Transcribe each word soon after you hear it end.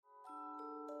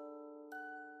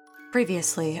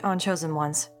Previously, on Chosen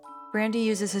Ones, Brandy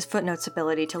uses his footnotes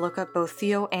ability to look up both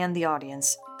Theo and the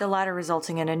audience, the latter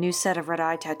resulting in a new set of red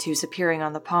eye tattoos appearing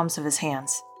on the palms of his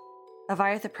hands.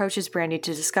 Aviath approaches Brandy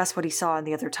to discuss what he saw in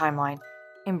the other timeline,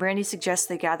 and Brandy suggests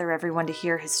they gather everyone to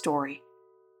hear his story.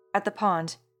 At the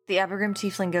pond, the Abergrim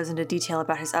tiefling goes into detail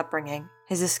about his upbringing,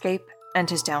 his escape, and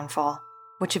his downfall,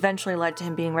 which eventually led to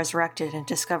him being resurrected and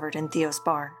discovered in Theo's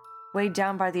barn. Weighed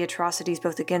down by the atrocities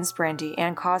both against Brandy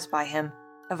and caused by him,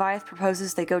 Aviath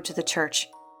proposes they go to the church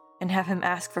and have him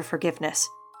ask for forgiveness,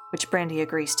 which Brandy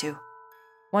agrees to.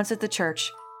 Once at the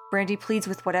church, Brandy pleads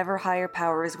with whatever higher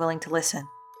power is willing to listen,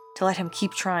 to let him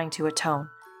keep trying to atone,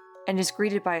 and is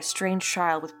greeted by a strange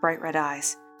child with bright red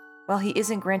eyes. While he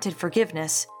isn't granted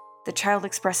forgiveness, the child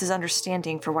expresses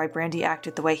understanding for why Brandy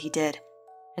acted the way he did,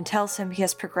 and tells him he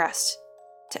has progressed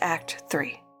to Act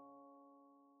 3.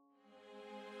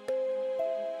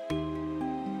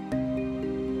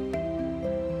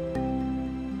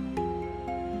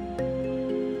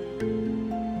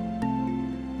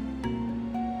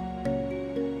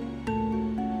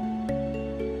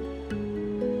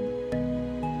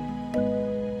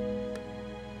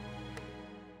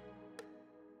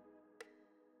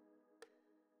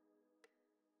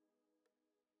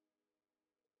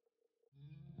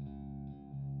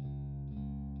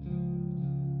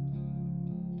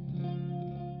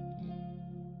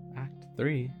 Act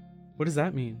 3? What does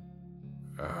that mean?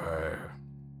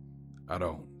 I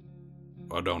don't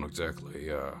exactly,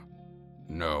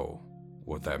 know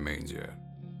what that means yet.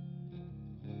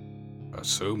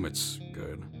 Assume it's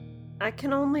good. I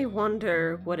can only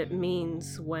wonder what it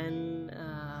means when,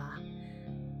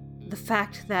 the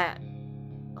fact that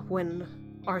when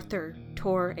Arthur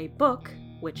tore a book,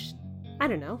 which, I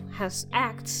don't know, has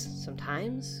acts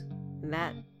sometimes, and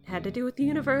that had to do with the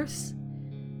universe,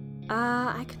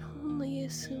 I can only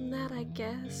assume that, I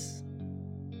guess.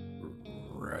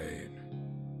 Right.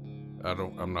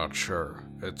 I'm not sure.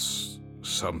 It's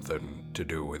something to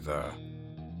do with, the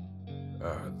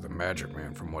Magic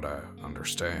Man, from what I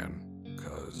understand.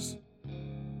 Because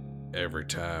every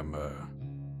time,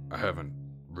 I haven't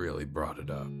really brought it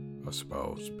up, I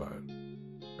suppose, but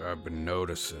I've been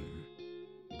noticing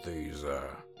these,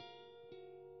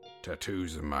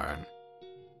 tattoos of mine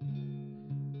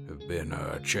have been,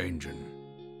 changing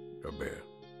a bit.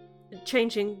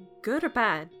 Changing good or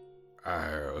bad? I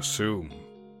assume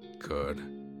good.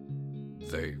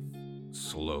 They've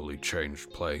slowly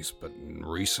changed place, but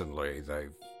recently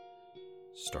they've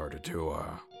started to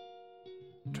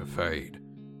fade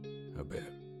a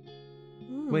bit.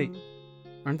 Wait,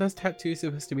 aren't those tattoos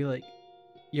supposed to be like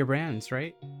your brands,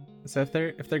 right? So if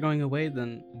they're going away,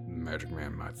 then Magic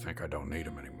Man might think I don't need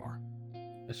them anymore.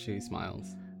 she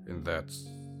smiles. And that's,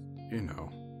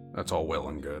 that's all well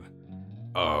and good.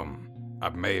 I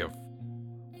may have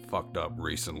fucked up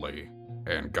recently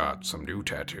and got some new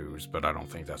tattoos, but I don't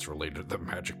think that's related to the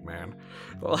Magic Man.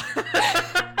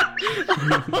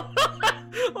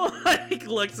 Like,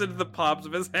 looks into the palms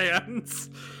of his hands.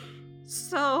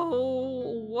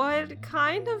 So, what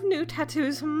kind of new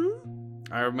tattoos,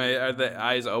 Are the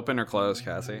eyes open or closed,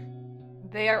 Cassie?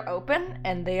 They are open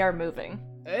and they are moving.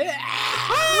 Shut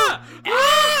up!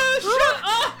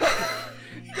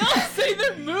 Don't say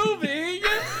they're moving!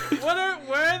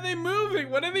 Where are they moving?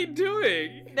 What are they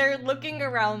doing? They're looking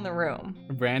around the room.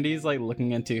 Brandy's like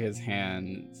looking into his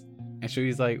hands, and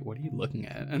Shui's like, "What are you looking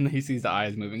at?" And he sees the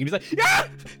eyes moving, and he's like, "Yeah,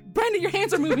 Brandy, your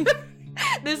hands are moving."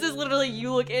 This is literally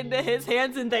you look into his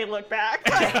hands and they look back.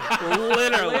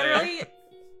 Literally,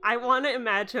 I want to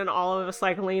imagine all of us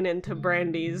like lean into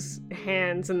Brandy's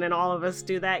hands and then all of us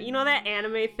do that. You know that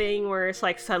anime thing where it's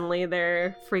like suddenly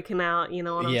they're freaking out, you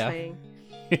know what I'm saying?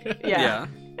 Yeah.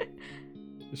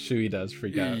 Shui does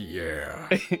freak out. Yeah.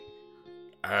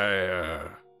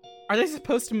 Are they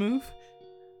supposed to move?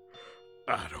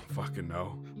 I don't fucking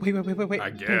know. Wait. I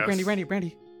guess.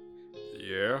 Brandy.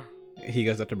 Yeah? He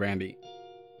goes up to Brandy,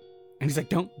 and he's like,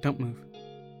 Don't move.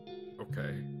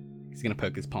 Okay. He's gonna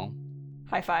poke his palm.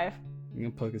 High five. He's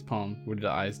gonna poke his palm. What did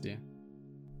the eyes do?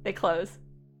 They close.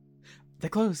 They're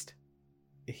closed.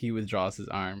 He withdraws his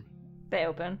arm. They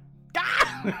open.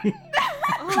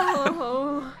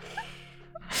 Oh.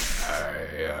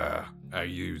 I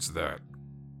use that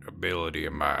ability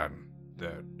of mine,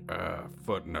 that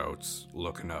footnotes,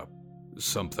 looking up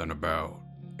something about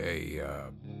a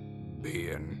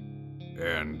being,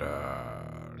 and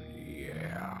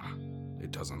yeah,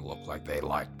 it doesn't look like they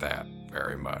like that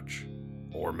very much.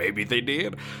 Or maybe they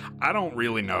did. I don't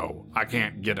really know. I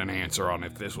can't get an answer on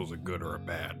if this was a good or a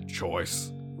bad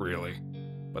choice, really.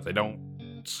 But they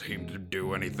don't seem to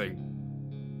do anything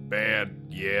bad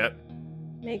yet.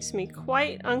 Makes me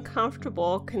quite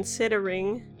uncomfortable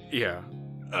considering. Yeah.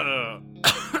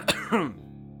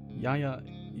 Yaya,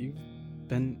 you've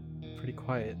been pretty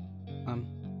quiet.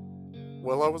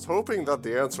 Well, I was hoping that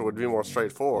the answer would be more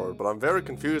straightforward, but I'm very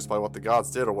confused by what the gods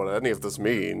did or what any of this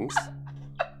means.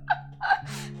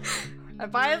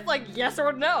 If I was like yes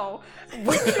or no,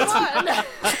 which one?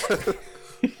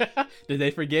 Did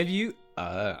they forgive you?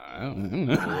 I don't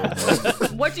know.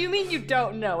 What do you mean you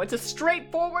don't know? It's a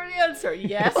straightforward answer.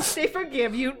 Yes, they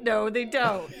forgive you. No, they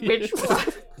don't. Which one?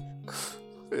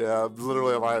 Yeah,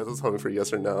 literally, I was hoping for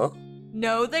yes or no.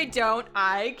 No, they don't.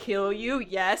 I kill you.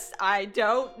 Yes, I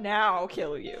don't. Now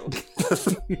kill you.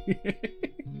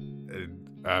 And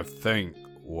I think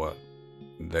what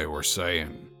they were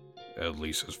saying, at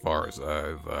least as far as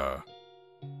I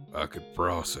could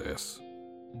process,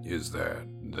 is that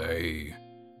they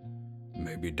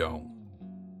maybe don't.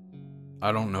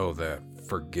 I don't know that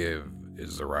forgive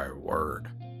is the right word,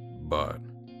 but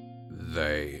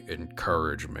they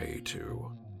encourage me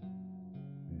to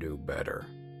do better.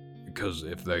 Because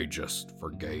if they just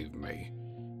forgave me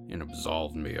and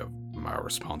absolved me of my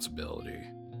responsibility,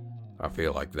 I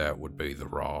feel like that would be the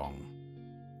wrong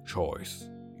choice,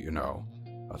 you know?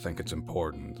 I think it's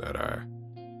important that I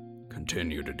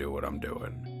continue to do what I'm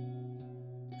doing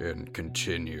and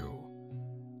continue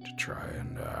to try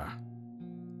and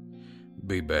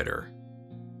be better.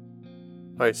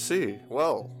 I see.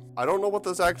 Well, I don't know what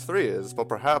this Act 3 is, but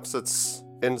perhaps it's,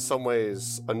 in some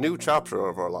ways, a new chapter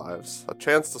of our lives. A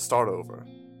chance to start over.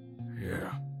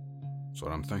 Yeah, that's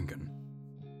what I'm thinking.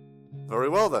 Very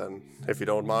well then. If you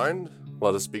don't mind,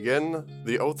 let us begin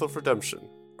the Oath of Redemption.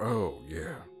 Oh,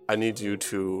 yeah. I need you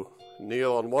to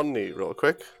kneel on one knee real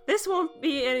quick. This won't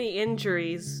be any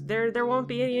injuries. There won't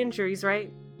be any injuries,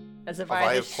 right? As if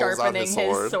I was Elias pulls out sharpening his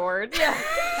his sword. Yeah.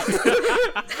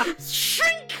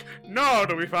 Shink! No,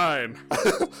 it'll be fine.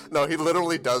 No, he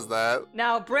literally does that.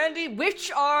 Now, Brandy,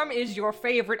 which arm is your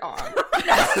favorite arm?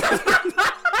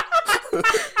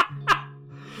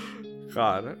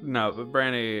 God, no, but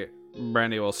Brandy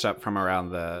will step from around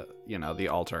the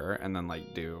altar and then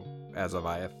do as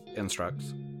Aviath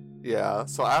instructs. Yeah,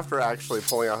 so after actually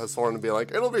pulling out his sword and being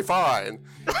like, it'll be fine,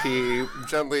 he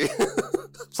gently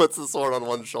puts the sword on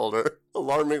one shoulder,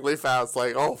 alarmingly fast,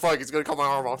 like, oh fuck, he's gonna cut my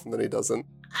arm off, and then he doesn't.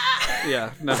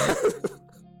 Yeah, no.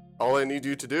 All I need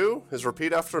you to do is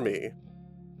repeat after me.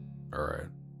 Alright.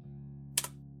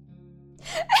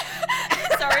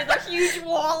 Sorry, the huge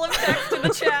wall of text in the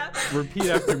chat. Repeat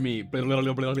after me.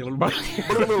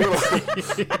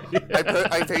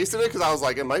 I pasted it because I was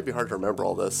like, it might be hard to remember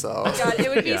all this, so. God, it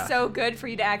would be Yeah. so good for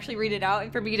you to actually read it out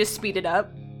and for me to speed it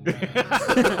up.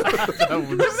 That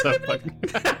would be so fucking...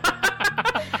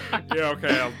 Yeah,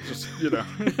 okay, I'll just,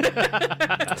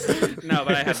 No,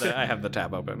 but I have the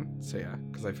tab open, so yeah,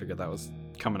 because I figured that was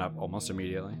coming up almost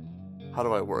immediately. How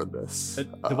do I word this?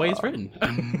 The way it's written.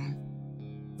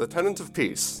 The Tenant of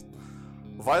Peace.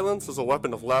 Violence is a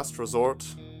weapon of last resort.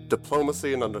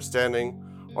 Diplomacy and understanding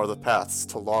are the paths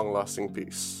to long-lasting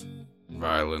peace.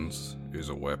 Violence is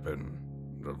a weapon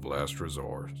of last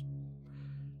resort.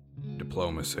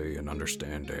 Diplomacy and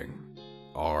understanding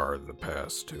are the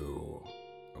paths to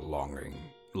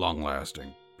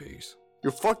long-lasting peace.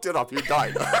 You fucked it up, you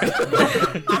died.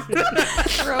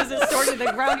 Throws his sword to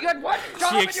the ground. You had one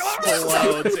job She in your arm.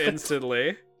 explodes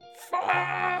instantly.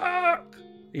 Fuck!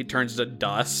 He turns to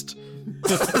dust.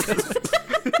 Just a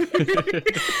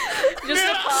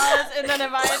pause, and then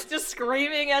Avia's just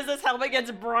screaming as his helmet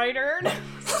gets brighter.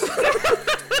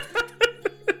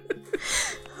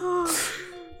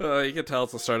 You can tell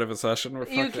it's the start of a session. We're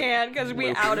You fucking can, because we're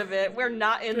loopy. out of it. We're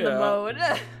not in the Yeah. mode.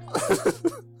 I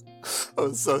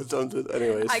was so tempted.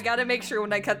 Anyways. I gotta make sure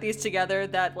when I cut these together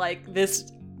that,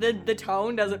 the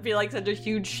tone doesn't feel like such a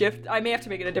huge shift. I may have to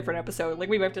make it a different episode. We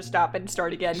may have to stop and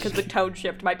start again, because the tone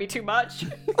shift might be too much.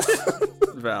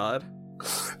 Valid.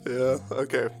 Yeah,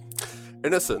 okay.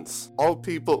 Innocence. All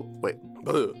people... Wait.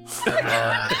 Bye.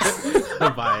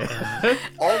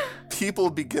 All people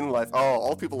begin life... Oh,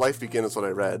 all people life begin is what I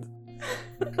read.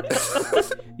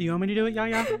 You want me to do it,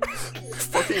 Yaya?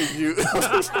 Fucking you.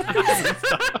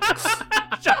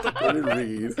 Let me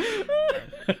read.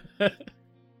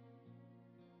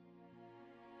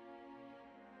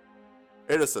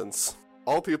 Innocence.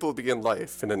 All people begin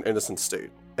life in an innocent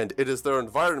state, and it is their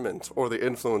environment or the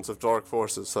influence of dark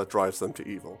forces that drives them to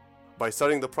evil. By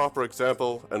setting the proper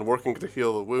example and working to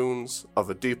heal the wounds of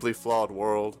a deeply flawed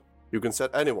world, you can set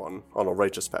anyone on a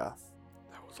righteous path.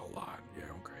 That was a lot.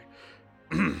 Yeah,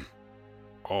 okay.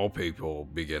 All people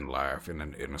begin life in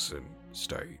an innocent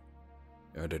state,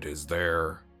 and it is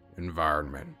their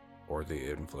environment or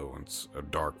the influence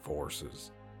of dark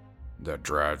forces that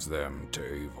drives them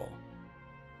to evil.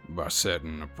 By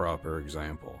setting a proper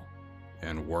example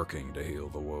and working to heal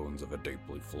the wounds of a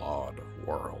deeply flawed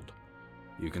world,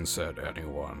 you can set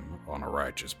anyone on a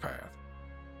righteous path.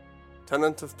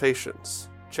 Tenet of patience.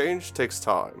 Change takes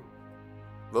time.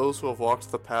 Those who have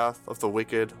walked the path of the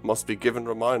wicked must be given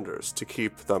reminders to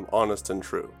keep them honest and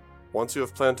true. Once you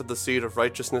have planted the seed of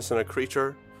righteousness in a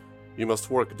creature, you must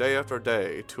work day after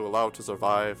day to allow it to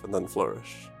survive and then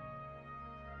flourish.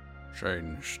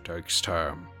 Change takes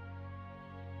time.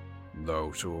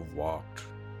 Those who have walked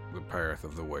the path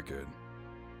of the wicked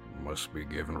must be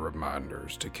given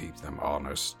reminders to keep them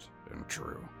honest and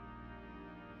true.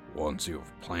 Once you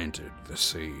have planted the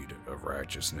seed of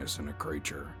righteousness in a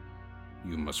creature,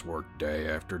 you must work day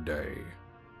after day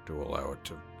to allow it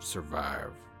to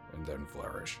survive and then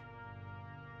flourish.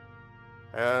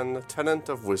 And tenet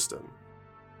of wisdom.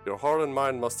 Your heart and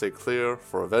mind must stay clear,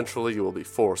 for eventually you will be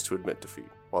forced to admit defeat.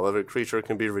 While every creature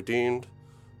can be redeemed,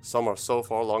 some are so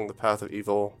far along the path of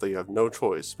evil that you have no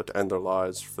choice but to end their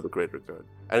lives for the greater good.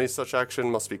 Any such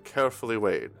action must be carefully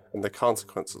weighed and the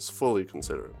consequences fully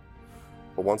considered.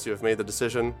 But once you have made the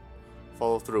decision,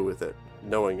 follow through with it,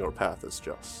 knowing your path is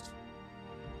just.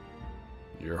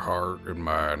 Your heart and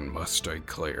mind must stay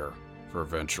clear, for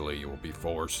eventually you will be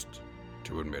forced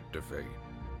to admit defeat.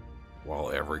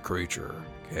 While every creature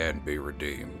can be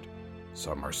redeemed,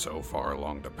 some are so far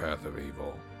along the path of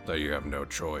evil that you have no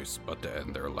choice but to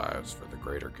end their lives for the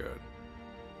greater good.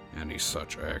 Any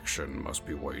such action must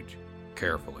be weighed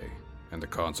carefully and the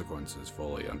consequences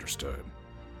fully understood.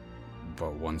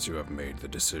 But once you have made the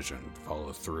decision,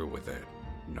 follow through with it,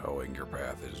 knowing your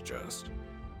path is just.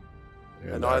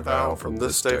 And I vow from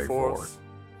this day forth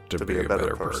to be a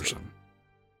better person.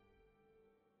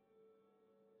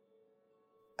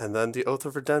 And then the Oath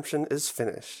of Redemption is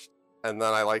finished. And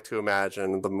then I like to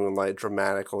imagine the moonlight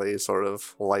dramatically sort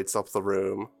of lights up the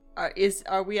room.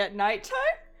 Are we at nighttime?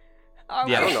 I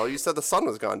don't know. You said the sun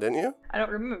was gone, didn't you? I don't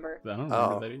remember. I don't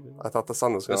remember that either. I thought the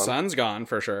sun was The gone. sun's gone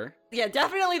for sure. Yeah,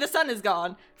 definitely the sun is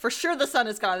gone. For sure the sun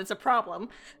is gone. It's a problem.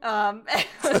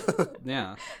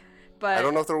 Yeah. But I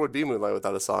don't know if there would be moonlight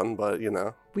without a sun, but you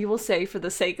know. we will say, for the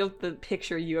sake of the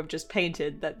picture you have just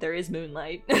painted, that there is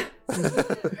moonlight.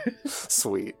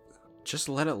 Sweet. Just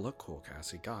let it look cool,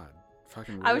 Cassie. God.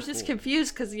 Fucking I was just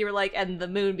confused because you were like, and the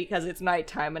moon because it's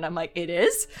nighttime, and I'm like, it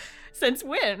is? Since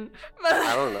when?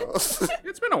 I don't know.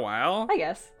 It's been a while. I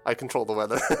guess. I control the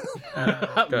weather.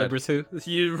 Libras who?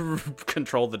 You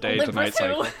control the day to Libra night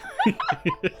cycle.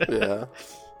 Yeah.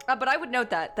 But I would note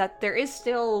that there is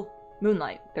still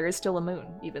moonlight. There is still a moon,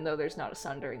 even though there's not a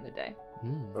sun during the day.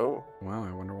 Oh. Wow,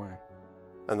 I wonder why.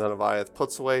 And then Aviath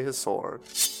puts away his sword.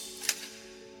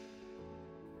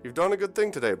 You've done a good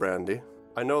thing today, Brandy.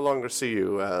 I no longer see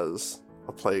you as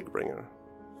a plague bringer.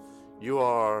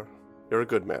 You're a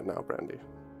good man now, Brandy.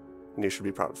 And you should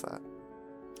be proud of that.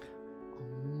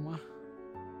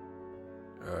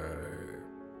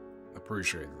 I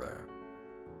appreciate that.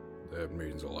 That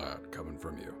means a lot coming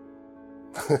from you.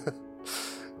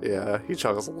 Yeah, he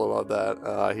chuckles a little at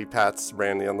that. He pats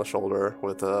Brandy on the shoulder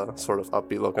with a sort of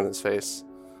upbeat look on his face.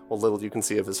 What little you can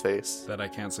see of his face. That I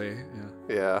can't see,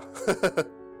 Yeah.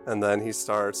 And then he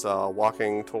starts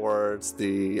walking towards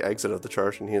the exit of the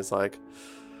church, and he's like,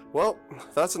 well,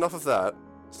 that's enough of that.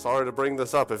 Sorry to bring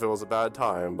this up if it was a bad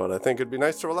time, but I think it'd be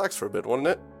nice to relax for a bit, wouldn't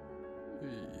it?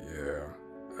 Yeah,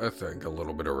 I think a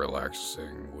little bit of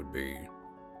relaxing would be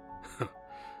a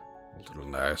little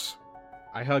nice.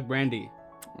 I hug Brandy,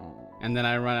 and then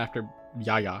I run after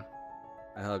Yaya.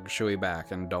 I hug Shui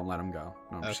back and don't let him go.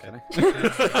 No, I'm just Okay. kidding.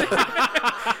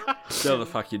 No, the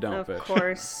fuck you don't, Of bitch.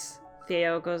 course,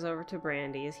 Theo goes over to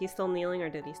Brandy. Is he still kneeling or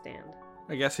did he stand?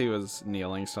 I guess he was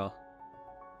kneeling still.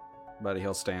 But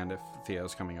he'll stand if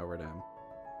Theo's coming over to him.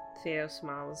 Theo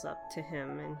smiles up to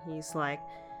him and he's like,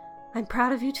 I'm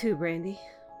proud of you too, Brandy.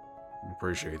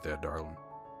 Appreciate that, darling.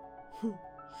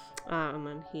 And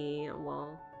then he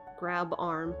will grab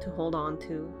arm to hold on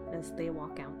to as they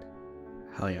walk out.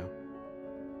 Hell yeah.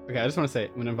 Okay, I just want to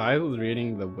say, when Aviath was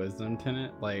reading the wisdom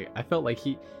tenet, like, I felt like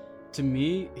he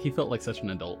felt like such an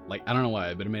adult. Like, I don't know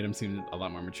why, but it made him seem a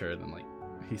lot more mature than, like,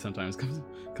 he sometimes comes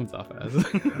off as.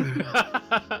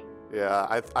 Yeah,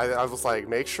 I was like,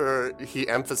 make sure he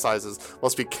emphasizes,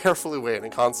 must be carefully weighed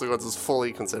and consequences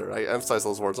fully considered. I emphasize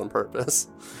those words on purpose.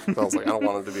 I was like, I don't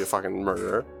want him to be a fucking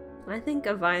murderer. I think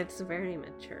Aviath's very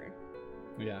mature.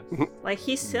 Yeah. Like,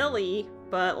 he's silly,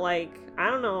 but, like, I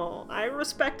don't know. I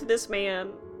respect this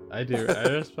man. I do. I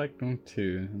respect him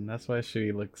too, and that's why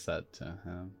she looks up to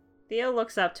him. Theo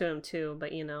looks up to him too,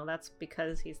 but, you know, that's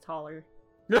because he's taller.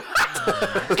 Shut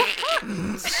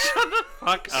the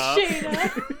fuck up.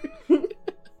 Shayna.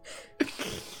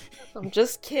 I'm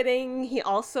just kidding. He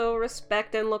also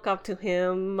respect and look up to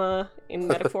him in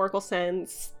metaphorical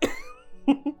sense.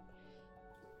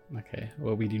 Okay,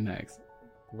 what we do next?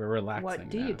 We're relaxing. What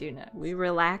do now. you do next? We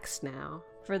relax now.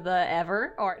 For the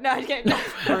ever? Or no, I can't.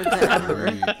 For the ever.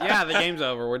 Yeah, the game's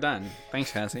over. We're done.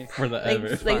 Thanks, Cassie. For the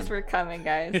ever. Thanks for coming,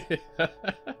 guys.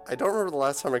 I don't remember the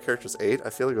last time my character's ate. I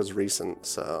feel like it was recent,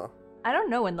 so. I don't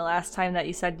know when the last time that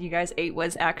you said you guys ate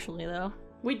was actually, though.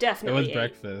 We It definitely was ate.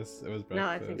 breakfast. It was breakfast. No,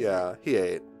 I think Yeah, he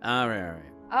ate. All right.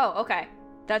 Oh, okay.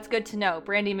 That's good to know.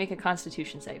 Brandy, make a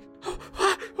constitution save.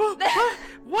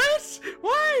 What?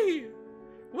 Why?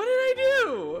 What did I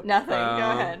do? Nothing. Go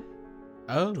ahead.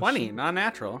 Oh, 20, shit. not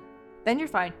natural. Then you're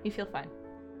fine. You feel fine.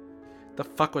 The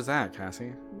fuck was that,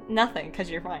 Cassie? Nothing, because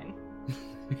you're fine.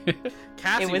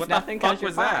 Cassie, It was what nothing the fuck because you're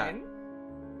was that? fine.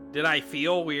 Did I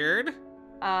feel weird?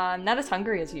 Not as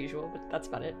hungry as usual, but that's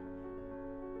about it.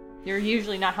 You're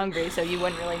usually not hungry, so you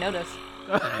wouldn't really notice.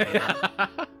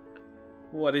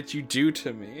 What did you do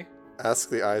to me? Ask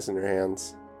the eyes in your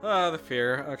hands. Oh, the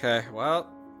fear. Okay, well,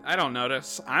 I don't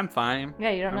notice. I'm fine.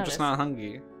 Yeah, you don't I'm notice. just not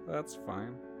hungry. That's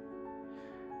fine.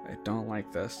 I don't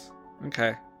like this.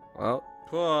 Okay. Well,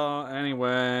 cool.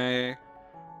 Anyway,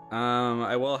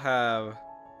 I will have,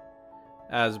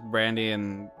 as Brandy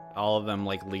and all of them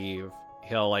like leave,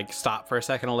 he'll like stop for a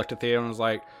second and look at Theo and was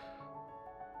like,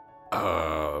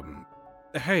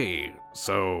 Hey,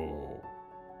 so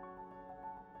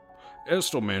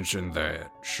Estel mentioned that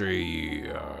she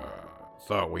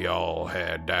thought we all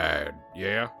had died,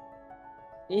 yeah?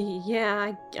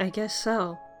 Yeah, I guess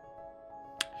so.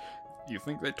 You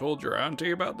think they told your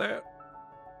auntie about that?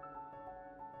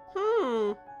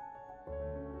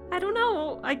 I don't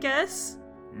know, I guess.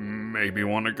 Maybe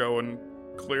want to go and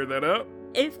clear that up?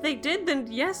 If they did, then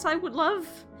yes, I would love...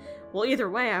 Well, either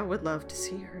way, I would love to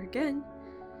see her again.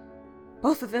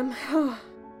 Both of them.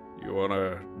 You want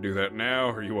to do that now,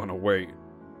 or you want to wait?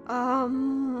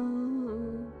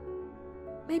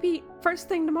 Maybe first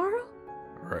thing tomorrow?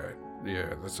 Alright,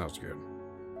 yeah, that sounds good.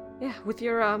 Yeah, with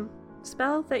your,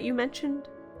 spell that you mentioned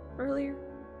earlier?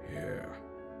 Yeah.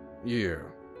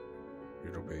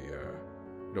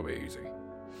 It'll be easy.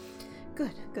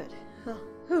 Good.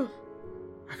 Oh.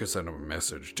 I could send him a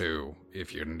message, too,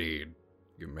 if you need.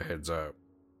 Give him a heads up.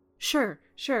 Sure.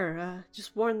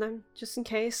 Just warn them, just in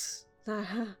case.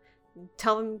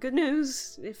 Tell them good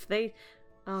news if they,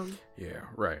 Yeah,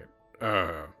 right.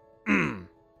 I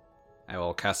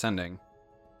will cast sending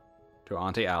to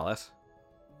Auntie Alice.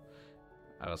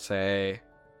 I will say,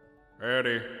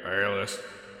 Howdy, Alice.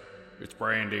 It's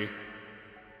Brandy.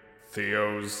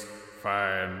 Theo's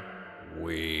fine.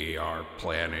 We are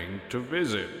planning to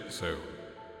visit soon.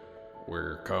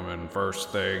 We're coming first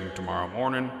thing tomorrow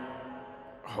morning.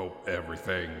 Hope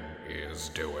everything is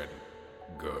doing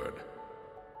good.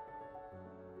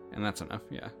 and that's enough.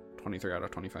 Yeah, 23 out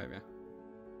of 25. Yeah.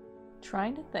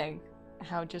 Trying to think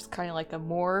how just kind of like a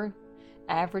more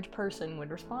average person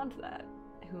would respond to that,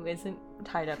 who isn't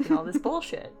tied up in all this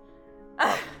bullshit.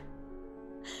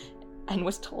 And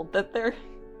was told that their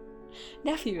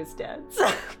nephew is dead.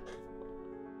 So.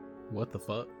 What the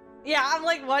fuck? Yeah, I'm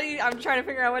like, I'm trying to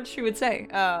figure out what she would say.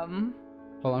 How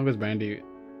long was Brandy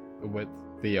with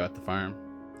Theo at the farm?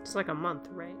 It's like a month,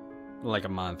 right? Like a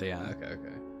month. Yeah. Okay.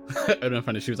 It would have been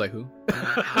funny. She was like, who?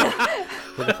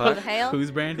 Who the fuck? the hell?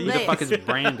 Who's Brandy? Who the fuck is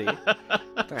Brandy?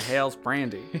 What the hell's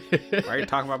Brandy? Why are you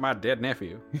talking about my dead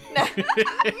nephew?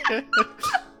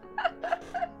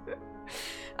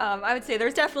 I would say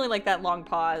there's definitely like that long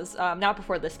pause, not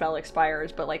before the spell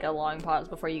expires, but like a long pause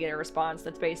before you get a response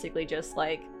that's basically just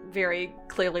like very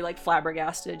clearly like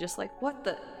flabbergasted, just like, what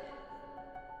the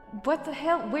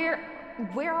hell?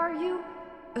 Where are you?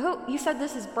 Who? You said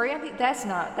this is Brandy?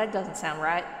 That doesn't sound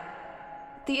right.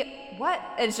 What?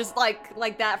 And it's just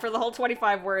like that for the whole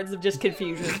 25 words of just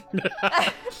confusion.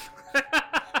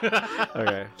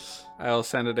 Okay. I'll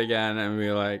send it again and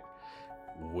be like,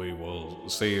 We will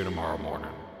see you tomorrow morning.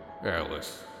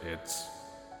 Alice, it's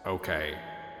okay.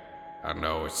 I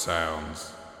know it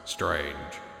sounds strange.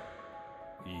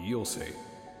 You'll see.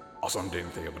 Also, I'm dating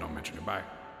Theo, but don't mention it. Bye.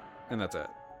 and that's it.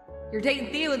 You're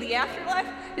dating Theo in the afterlife?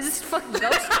 Is this fucking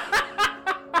ghost?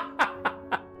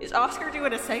 Is Oscar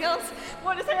doing a seance?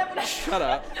 What is happening? Shut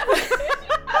up.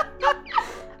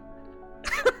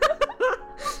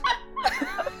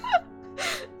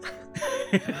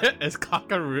 Is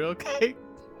Cockaroo okay?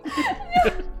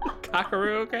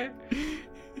 Cockaroo, okay?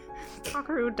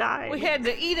 Cockaroo died. We had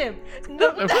to eat him.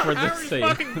 No, For the Harry's sake.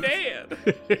 fucking dead.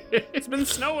 It's been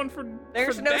snowing for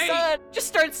there's for no days. sun. Just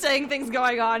start saying things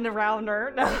going on around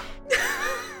her. No.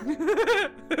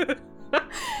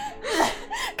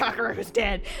 Kakaro's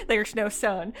dead. There's no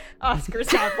son. Oscar's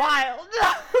gone wild.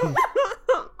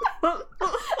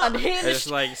 Unhinged. I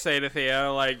just like say to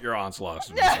Theo, like, your aunt's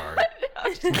lost. I'm sorry.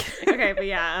 Okay, but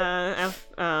yeah,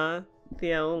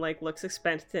 Theo like looks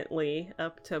expectantly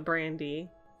up to Brandy.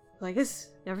 Like, is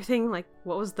everything like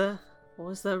what was the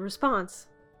response?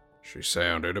 She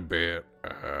sounded a bit,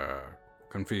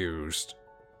 confused.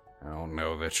 I don't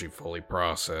know that she fully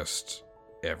processed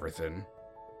everything.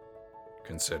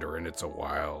 Considering it's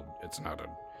not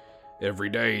every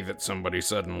day that somebody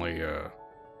suddenly,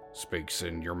 speaks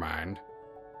in your mind.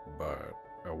 But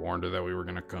I warned her that we were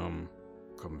gonna come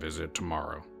visit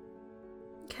tomorrow.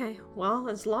 Okay, well,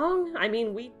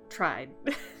 we tried.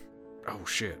 Oh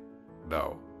shit.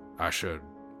 No, I should,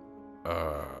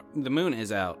 The moon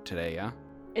is out today, yeah?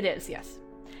 It is, yes.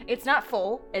 It's not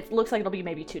full. It looks like it'll be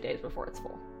maybe 2 days before it's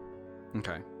full.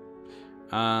 Okay.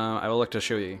 I will look to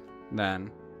Shui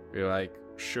then. be like,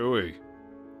 Shui,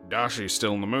 Dashi's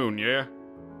still in the moon, yeah?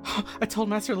 I told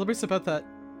Master Libris about that.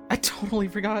 I totally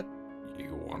forgot.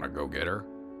 You wanna go get her?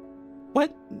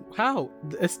 What? How?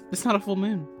 It's not a full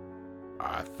moon.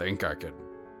 I think I could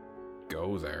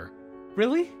go there.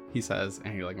 Really? He says,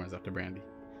 and he like runs up to Brandy.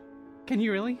 Can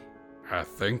you really? I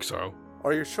think so.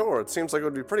 Are you sure? It seems like it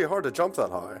would be pretty hard to jump that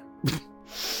high.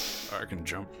 I can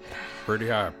jump pretty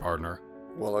high, partner.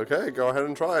 Well, okay, go ahead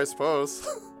and try, I suppose.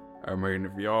 I mean,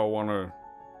 if y'all wanna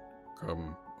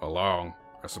come along,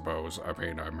 I suppose. I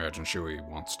mean, I imagine Shui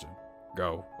wants to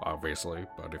go, obviously,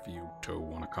 but if you two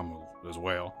wanna come as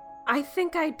well. I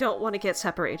think I don't want to get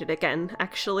separated again,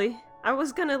 actually. I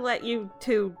was gonna let you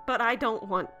two, but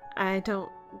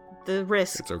the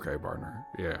risk. It's okay, partner.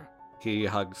 Yeah. He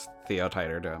hugs Theo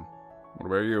tighter to him. What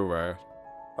about you,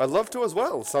 I'd love to as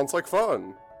well. Sounds like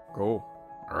fun. Cool.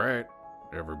 Alright.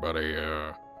 Everybody,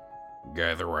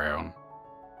 gather around.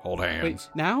 Hold hands. Wait,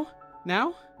 now?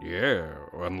 Now? Yeah,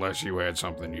 unless you had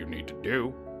something you need to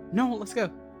do. No, let's go.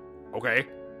 Okay.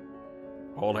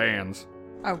 Hold hands.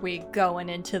 Are we going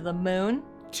into the moon?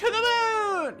 To the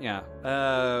moon! Yeah.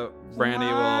 Brandy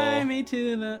Fly will... me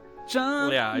to the...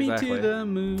 Jump Yeah, me exactly. to the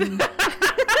moon.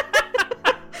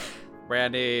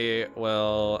 Brandy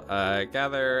will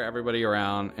gather everybody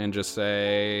around and just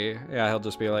say... Yeah, he'll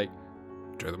just be like...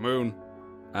 To the moon.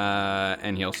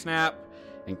 And he'll snap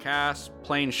and cast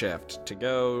plane shift to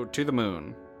go to the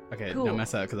moon. Okay, Cool. don't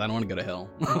mess up, because I don't want to go to hell.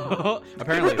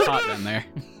 Apparently it's hot down there.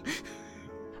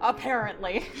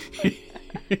 Apparently.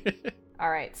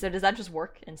 Alright, so does that just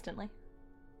work instantly?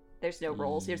 There's no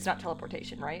rolls. It's not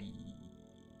teleportation, right?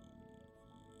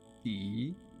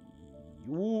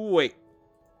 Wait.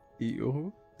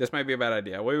 Ew. This might be a bad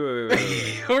idea. Wait.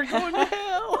 We're going to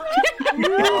hell!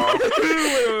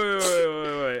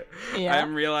 Wait. Yeah.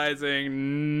 I'm realizing...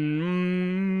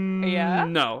 Yeah?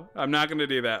 No, I'm not going to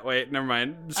do that. Wait, never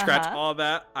mind. Scratch all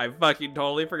that. I fucking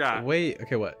totally forgot. Wait,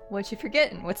 okay, what? What you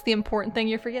forgetting? What's the important thing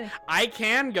you're forgetting? I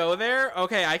can go there.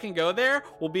 Okay, I can go there.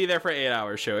 We'll be there for 8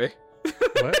 hours, shall we?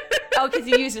 What? Oh, because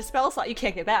you used a spell slot. You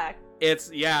can't get back.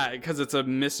 Because it's a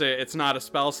mystic. It's not a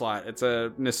spell slot. It's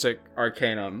a mystic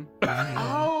arcanum.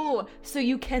 Oh, so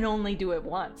you can only do it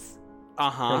once.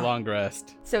 Uh-huh. For long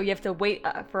rest. So you have to wait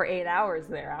for 8 hours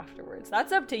there afterwards.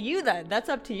 That's up to you then. That's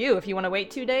up to you if you want to wait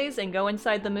 2 days and go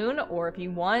inside the moon, or if you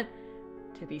want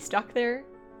to be stuck there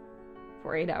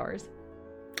for 8 hours.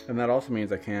 And that also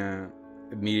means I can't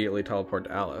immediately teleport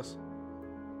to Alice.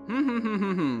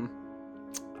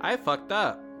 I fucked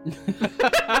up.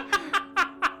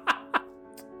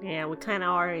 Yeah, we kind of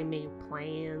already made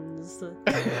plans.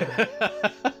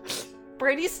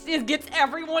 Brady gets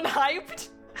everyone hyped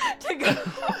to go.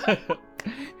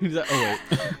 Who's that? Oh,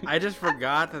 wait. I just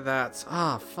forgot that that's...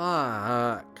 Oh,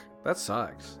 fuck. That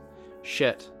sucks.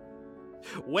 Shit.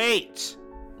 Wait!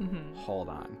 Mm-hmm. Hold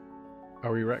on.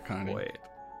 Are we retconning? Wait.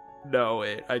 No,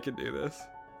 wait. I can do this.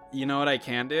 You know what I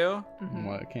can do? Mm-hmm.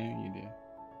 What can you do?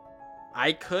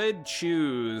 I could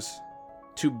choose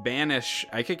to banish...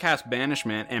 I could cast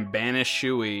Banishment and banish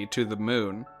Shui to the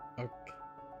moon.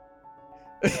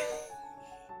 Okay.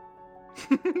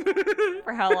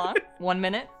 For how long? 1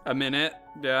 minute? A minute,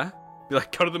 yeah. Be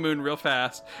like, go to the moon real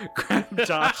fast, grab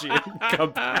Dashi, and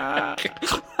come back.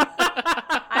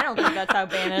 I don't think that's how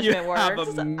banishment You have a works. I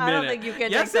don't minute. think you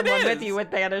can Yes, take it someone with is. you with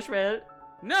banishment.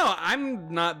 No,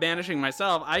 I'm not banishing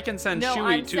myself. I can send No, Shui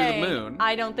I'm to saying the moon.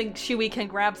 I don't think Shui can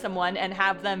grab someone and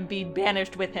have them be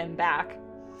banished with him back.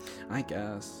 I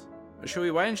guess.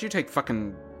 Shui, why didn't you take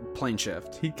fucking plane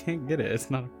shift? He can't get it. It's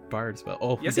not a bard spell.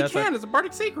 Oh, Yes, he that's can. like- It's a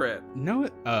bardic secret. No,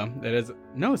 it is.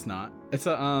 No, it's not. It's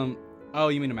a Oh,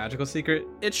 you mean a magical secret?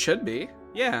 It should be.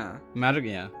 Yeah. Magic,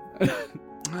 yeah.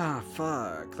 Ah,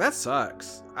 fuck. That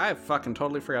sucks. I fucking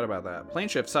totally forgot about that. Plane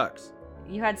shift sucks.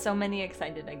 You had so many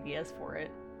excited ideas for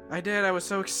it. I did. I was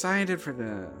so excited for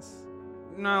this.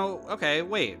 No. Okay.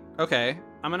 Wait. Okay.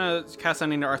 I'm gonna cast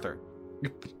Sending to Arthur.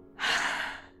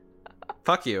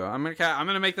 Fuck you. I'm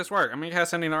gonna make this work. I'm gonna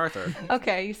cast Sending to Arthur.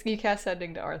 Okay, you cast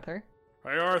Sending to Arthur.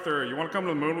 Hey Arthur, you want to come to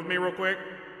the moon with me real quick?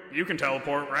 You can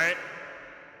teleport, right?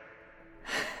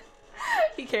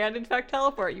 He can, in fact,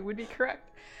 teleport. You would be correct.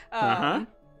 I'm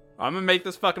gonna make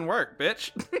this fucking work,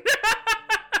 bitch.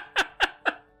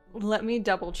 Let me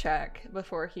double check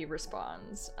before he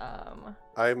responds.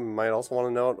 I might also want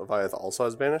to note Aviath also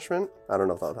has banishment. I don't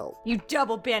know if that would help. You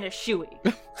double banish Shui.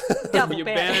 Double You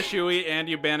banish Yui and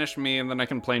you banish me, and then I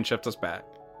can plane shift us back.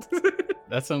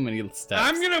 That's so many steps.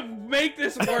 I'm gonna make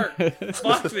this work.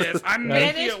 Fuck this. I'm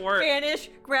making it work. Banish,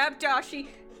 grab Dashi,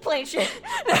 plane shit.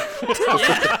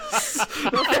 Yes.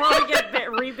 Before we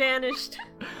get rebanished.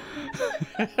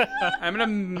 I'm gonna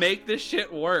make this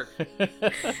shit work.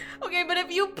 Okay, but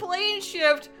if you plane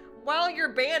shift while you're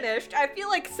banished, I feel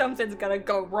like something's gonna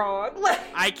go wrong.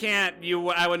 I can't.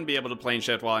 I wouldn't be able to plane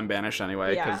shift while I'm banished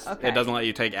anyway, Yeah, because okay. it doesn't let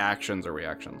you take actions or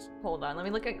reactions. Hold on, let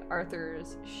me look at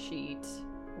Arthur's sheet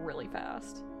really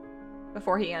fast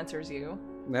before he answers you.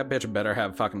 That bitch better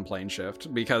have fucking plane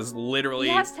shift, because literally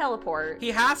He has teleport.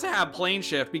 he has to have plane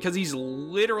shift because he's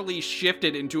literally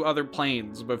shifted into other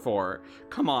planes before.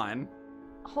 Come on.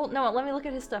 No, let me look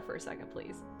at his stuff for a second,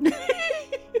 please.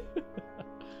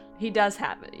 He does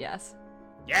have it, yes.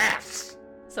 Yes.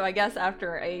 So I guess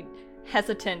after a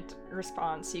hesitant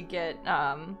response, you get,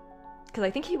 because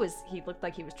I think he looked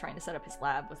like he was trying to set up his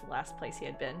lab was the last place he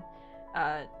had been.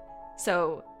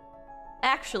 So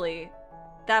actually,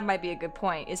 that might be a good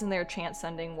point. Isn't there a chance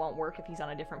sending won't work if he's on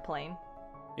a different plane?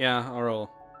 Yeah, I'll roll.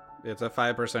 It's a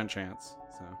 5% chance.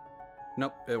 So,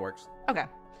 nope, it works. Okay.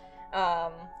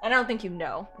 And I don't think you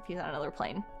know if he's on another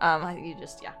plane. I think you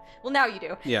just, yeah. Well, now you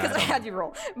do. Yeah, Because I I know. had you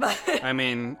roll. But I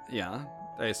mean, yeah,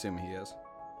 I assume he is.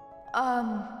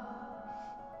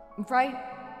 right?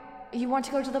 You want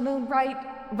to go to the moon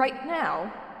right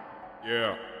now?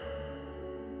 Yeah.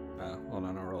 Hold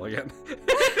on, I'll roll again.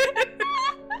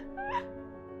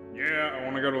 Yeah, I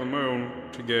want to go to the moon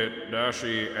to get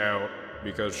Dashi out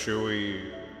because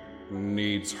Shui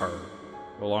needs her.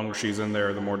 The longer she's in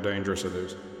there, the more dangerous it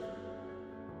is.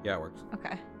 Yeah, it works.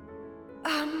 Okay.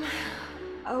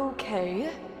 Okay.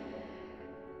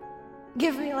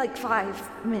 Give me like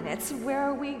 5 minutes. Where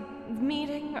are we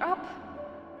meeting up?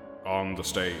 On the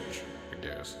stage, I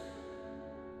guess.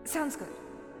 Sounds good.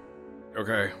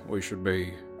 Okay, we should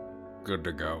be good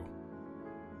to go.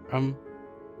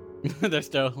 They're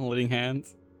still holding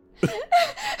hands.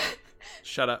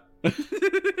 Shut up.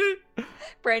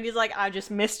 Brandy's like, I just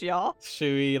missed y'all.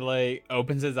 Shui like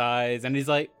opens his eyes and he's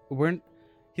like,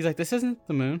 this isn't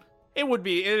the moon. It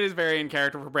is very in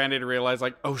character for Brandy to realize,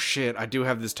 like, oh shit, I do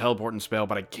have this teleporting spell,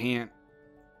 but I can't.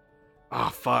 Oh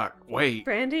fuck, wait.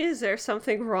 Brandy, is there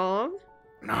something wrong?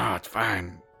 Nah, it's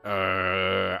fine.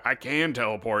 I can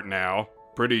teleport now.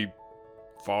 Pretty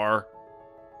far.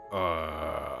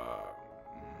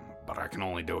 But I can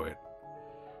only do it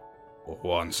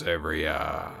once every,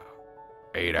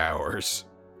 8 hours,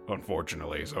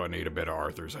 unfortunately, so I need a bit of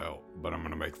Arthur's help, but I'm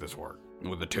gonna make this work.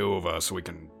 With the two of us, we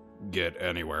can get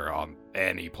anywhere on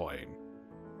any plane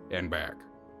and back.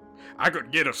 I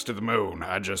could get us to the moon,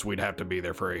 we'd have to be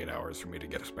there for 8 hours for me to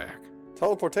get us back.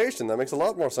 Teleportation, that makes a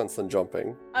lot more sense than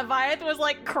jumping. Aviath was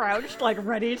like crouched, like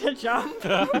ready to jump.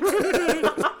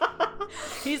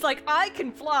 He's like, I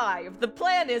can fly. The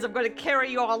plan is I'm going to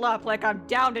carry you all up like I'm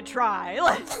down to try.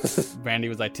 Brandy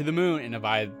was like, to the moon, and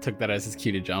Avi took that as his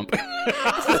cue to jump.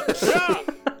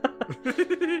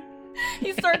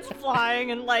 He starts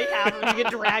flying and like having to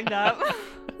get dragged up.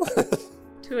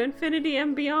 To infinity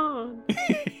and beyond.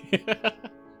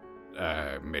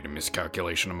 I made a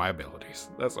miscalculation of my abilities,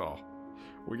 that's all.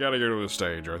 We gotta go to the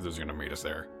stage, Arthur's gonna meet us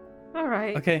there.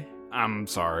 Alright. Okay. I'm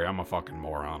sorry, I'm a fucking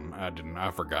moron.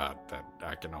 I forgot that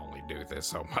I can only do this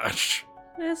so much.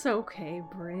 That's okay,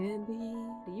 Brandy.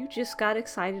 You just got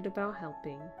excited about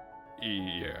helping.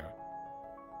 Yeah.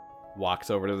 Walks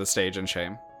over to the stage in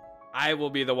shame. I will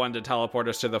be the one to teleport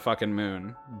us to the fucking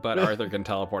moon, but Arthur can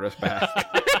teleport us back.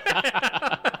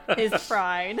 His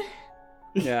pride.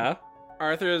 Yeah.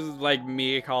 Arthur is like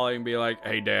me calling, be like,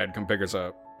 hey dad, come pick us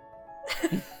up.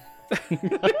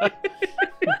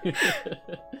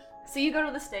 So you go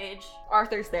to the stage.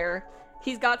 Arthur's there.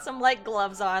 He's got some like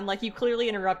gloves on, like you clearly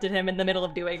interrupted him in the middle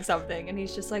of doing something, and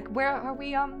he's just like, where are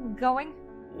we going?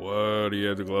 What do you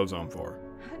have the gloves on for?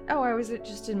 Oh, I was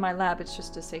just in my lab. It's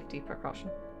just a safety precaution.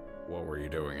 What were you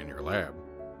doing in your lab?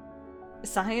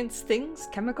 Science things,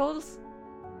 chemicals.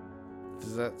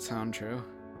 Does that sound true?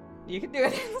 You can do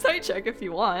an insight check if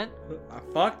you want.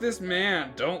 Fuck this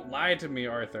man. Don't lie to me,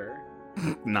 Arthur.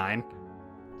 9.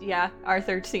 Yeah,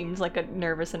 Arthur seems like a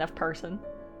nervous enough person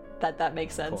that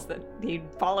makes sense that he'd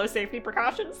follow safety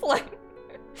precautions. Like,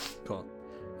 Cool.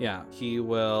 Yeah, he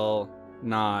will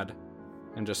nod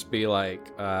and just be like,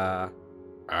 I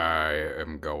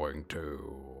am going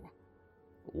to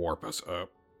warp us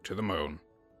up to the moon.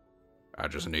 I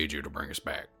just need you to bring us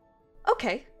back.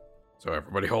 okay, So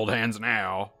everybody hold hands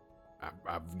now.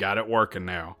 I've got it working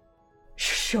now.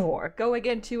 sure. Going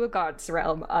into a god's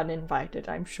realm uninvited,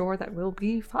 I'm sure that will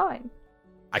be fine.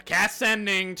 I cast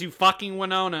sending to fucking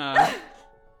Winona.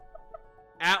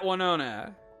 At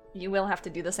Winona. You will have to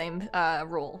do the same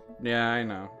rule. Yeah, I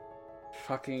know.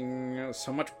 Fucking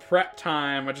so much prep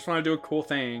time. I just want to do a cool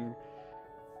thing.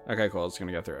 Okay, cool. It's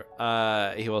gonna get through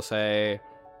it. He will say,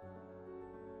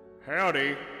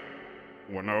 Howdy,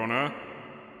 Winona.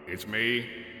 It's me,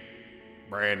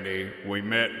 Brandy. We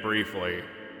met briefly.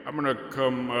 I'm gonna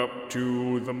come up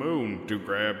to the moon to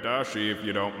grab Dashi if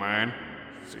you don't mind.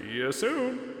 See you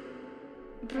soon.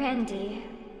 Brandy,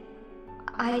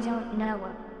 I don't know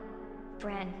a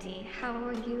Brandy. How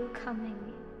are you coming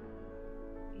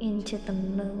into the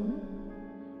moon?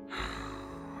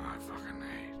 I fucking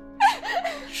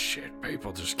hate. Shit,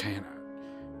 people just can't.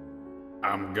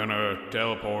 I'm gonna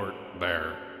teleport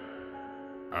there.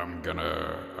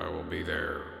 I will be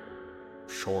there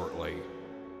shortly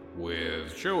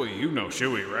with. Shuey, you know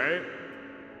Shuey, right?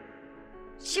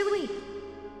 Shui!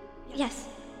 Yes.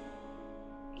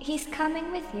 He's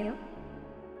coming with you.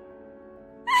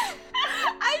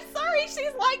 I'm sorry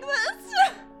she's like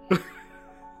this.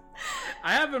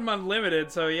 I have him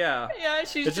unlimited, so yeah. Yeah,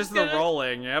 she's It's just the gonna...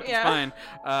 rolling. Yep, Yeah. it's fine.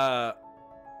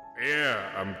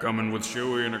 Yeah, I'm coming with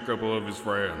Shuey and a couple of his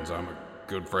friends. I'm a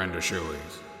Good friend of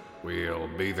Shuey's. We'll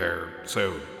be there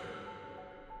soon.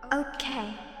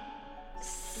 Okay.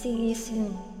 See you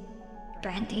soon,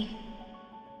 Brandy.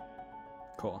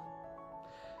 Cool.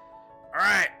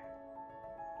 Alright.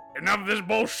 Enough of this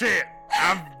bullshit.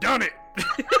 I've done it.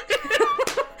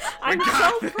 I'm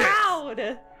got so this.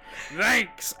 proud.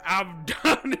 Thanks. I've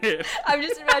done it. I'm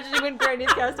just imagining when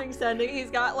Brandy's casting sending, he's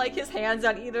got like his hands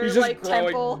on either He's just like growing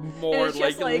temple, more, and it's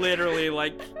just like literally,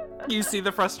 like, you see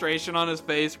the frustration on his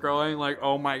face growing, like,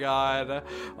 oh my god,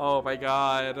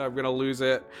 I'm gonna lose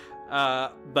it.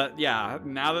 But yeah,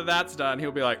 now that that's done,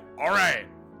 he'll be like, Alright.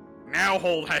 Now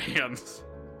hold hands.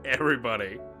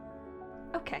 Everybody.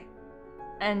 Okay.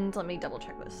 And let me double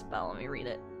check this spell. Let me read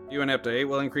it. you and up to 8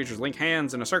 willing creatures link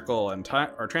hands in a circle and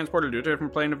are transported to a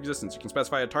different plane of existence. You can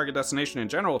specify a target destination in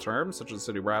general terms, such as the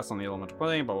city brass on the elemental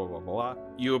plane, blah, blah, blah, blah, blah.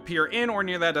 You appear in or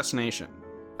near that destination.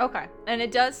 Okay. And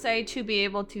it does say to be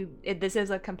able to, this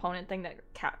is a component thing that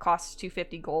costs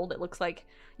 250 gold. It looks like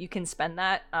you can spend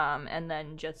that and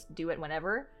then just do it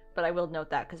whenever. But I will note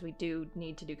that because we do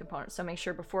need to do components. So make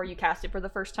sure before you cast it for the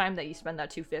first time that you spend that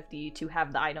 250 to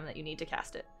have the item that you need to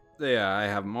cast it. Yeah, I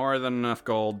have more than enough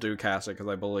gold to cast it because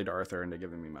I bullied Arthur into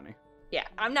giving me money. Yeah,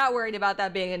 I'm not worried about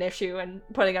that being an issue and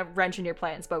putting a wrench in your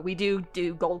plans, but we do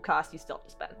gold cost you still have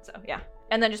to spend, so yeah.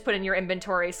 And then just put in your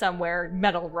inventory somewhere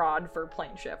metal rod for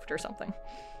plane shift or something.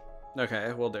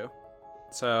 Okay, will do.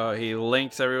 So he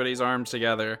links everybody's arms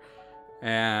together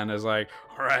and is like,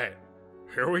 Alright.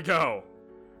 Here we go.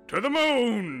 To the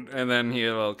moon! and then he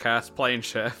will cast plane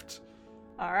shift.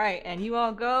 All right, and you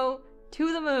all go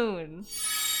to the moon.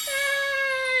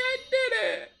 I did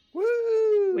it!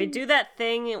 We do that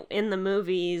thing in the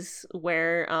movies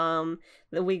where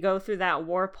that we go through that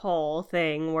warp hole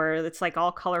thing where it's like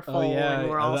all colorful and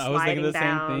we're all I was thinking sliding the same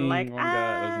down. thing. Like, Oh my God,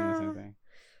 I was thinking the same thing.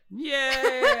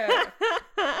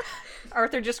 Yeah!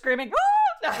 Arthur just screaming,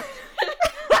 "Woo!"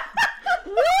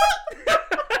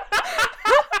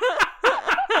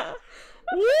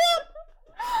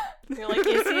 You're like,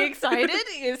 is he excited?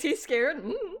 Is he scared?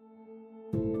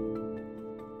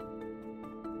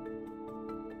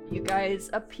 You guys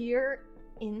appear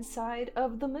inside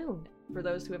of the moon. For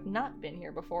those who have not been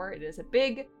here before, it is a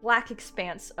big black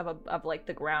expanse of like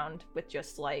the ground with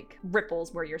just like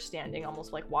ripples where you're standing,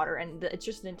 almost like water, and it's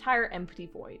just an entire empty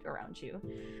void around you.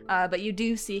 But you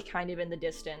do see kind of in the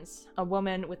distance a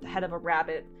woman with the head of a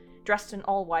rabbit, dressed in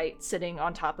all white, sitting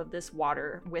on top of this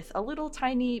water with a little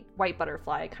tiny white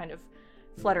butterfly kind of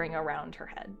fluttering around her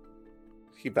head.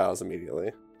 He bows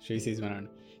immediately. She sees Winona.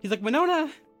 He's like,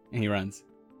 Winona! And he runs.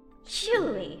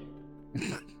 Chewie.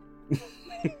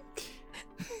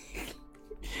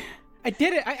 I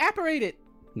did it! I apparated!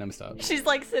 No, I'm stop. She's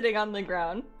like sitting on the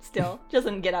ground still,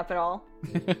 doesn't get up at all.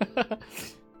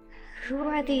 Who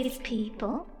are these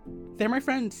people? They're my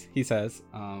friends, he says.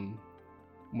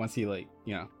 Once he, like,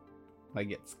 you know, like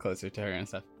gets closer to her and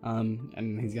stuff.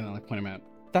 And he's gonna like point him out.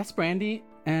 That's Brandy,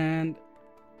 and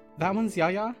that one's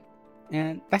Yaya,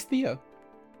 and that's Theo.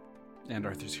 And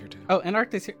Arthur's here too. Oh, and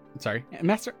Arthur's here. Sorry,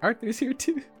 Master Arthur's here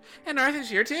too. And Arthur's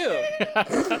here too.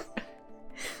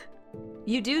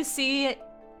 You do see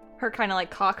her kind of like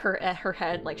cock her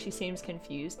head, like she seems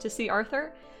confused to see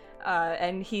Arthur,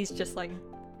 and he's just like,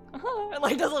 and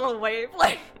like does a little wave,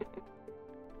 like.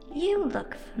 You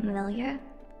look familiar.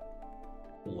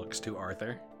 Looks to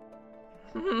Arthur.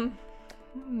 Don't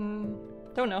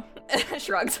know.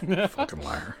 Shrugs. Fucking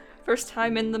liar. First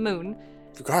time in the moon.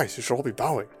 You guys, you should all be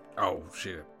bowing. Oh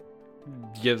shit.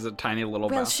 Gives a tiny little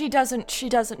Well, bow. she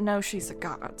doesn't know she's a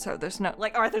god, so there's no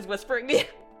like Arthur's whispering me.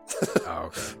 Oh,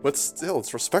 okay. But still,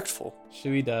 it's respectful.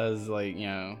 Shui does like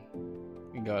go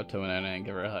up to Winona and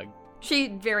give her a hug. She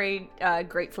very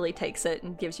gratefully takes it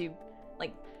and gives you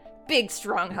like big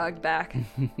strong hug back.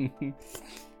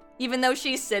 Even though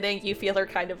she's sitting, you feel her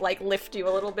kind of like lift you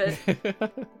a little bit.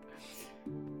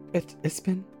 It's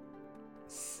been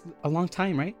a long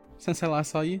time, right? Since I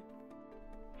last saw you.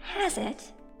 Has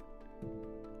it?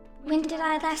 When did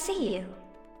I last see you?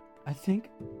 I think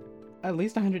at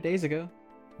least 100 days ago,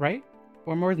 right?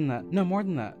 Or more than that. No, more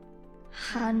than that.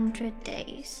 100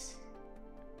 days.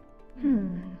 He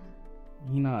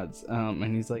nods,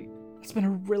 and he's like, it's been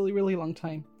a really, really long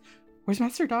time. Where's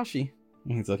Master Dashi?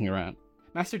 And he's looking around.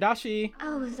 Master Dashi!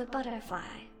 Oh, the butterfly.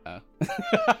 Oh.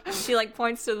 She like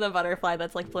points to the butterfly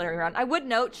that's like fluttering around. I would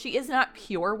note she is not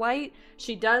pure white.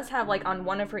 She does have like on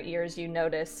one of her ears you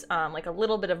notice like a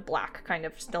little bit of black kind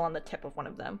of still on the tip of one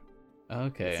of them.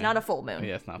 Okay. It's not a full moon. Oh,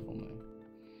 yeah, it's not full moon.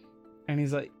 And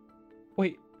he's like,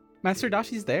 wait, Master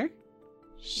Dashi's there?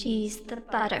 She's the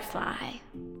butterfly.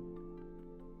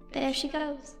 There she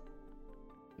goes.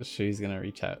 Shui's gonna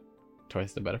reach out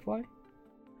towards the butterfly.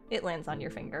 It lands on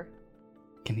your finger.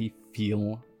 Can he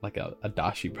feel like a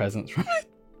Dashi presence from it?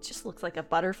 It just looks like a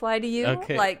butterfly to you.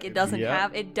 Okay. Like it doesn't Yeah.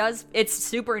 have it does it's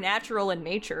supernatural in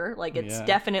nature. Like it's Yeah.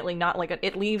 definitely not like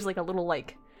it leaves like a little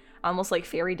like almost like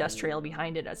fairy dust trail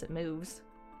behind it as it moves.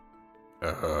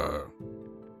 So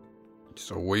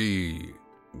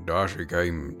Dashi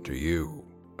came to you.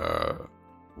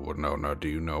 Well, no, do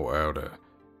you know how to,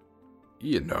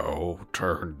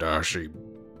 turn Dashi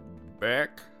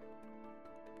back?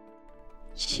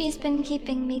 She's been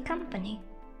keeping me company.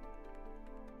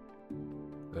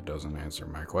 That doesn't answer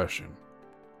my question.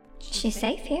 She's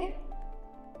safe here.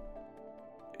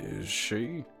 Is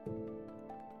she?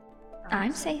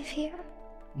 I'm safe here.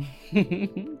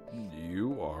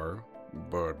 You are,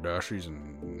 but Dashi's.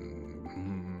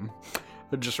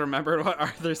 I just remembered what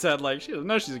Arthur said, like, she doesn't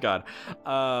know she's a god.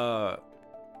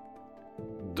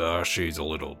 Dashi's a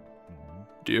little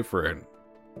different.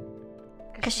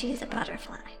 Because she's a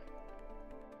butterfly.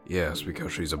 Yes,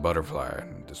 because she's a butterfly,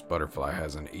 and this butterfly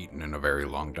hasn't eaten in a very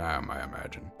long time, I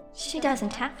imagine. She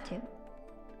doesn't have to.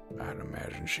 I'd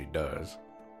imagine she does.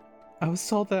 I was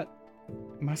told that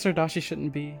Master Dashi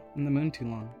shouldn't be in the moon too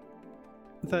long.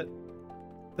 That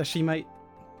she might,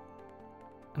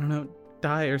 I don't know,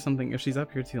 die or something if she's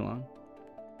up here too long.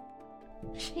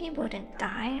 She wouldn't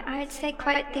die. I'd say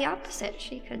quite the opposite.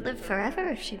 She could live forever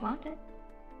if she wanted.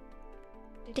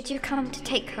 Did you come to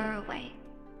take her away?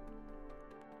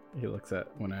 He looks at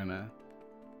Winona.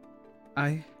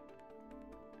 I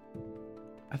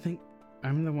think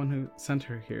I'm the one who sent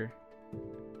her here.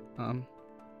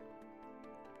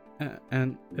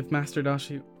 And if Master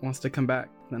Dashi wants to come back,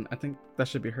 then I think that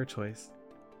should be her choice.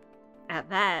 At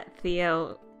that,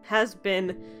 Theo has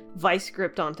been vice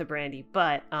gripped onto Brandy,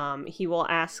 but he will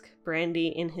ask Brandy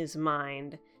in his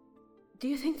mind, do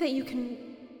you think that you can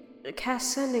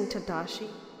cast sending to Dashi?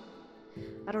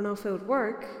 I don't know if it would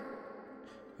work.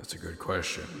 That's a good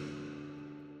question.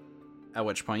 At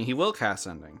which point he will cast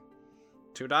sending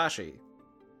to Dashi.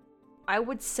 I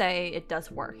would say it does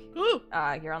work.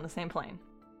 You're on the same plane.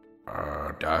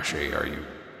 Dashi, are you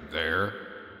there?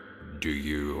 Do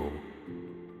you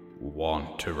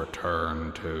want to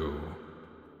return to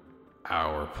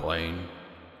our plane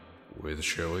with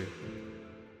Shui?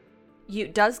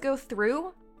 It does go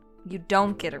through. You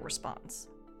don't get a response.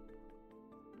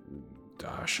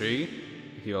 Dashi?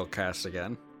 He'll cast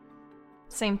again.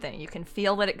 Same thing. You can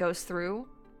feel that it goes through,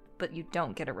 but you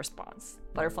don't get a response.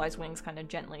 Butterfly's wings kind of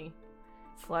gently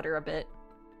flutter a bit.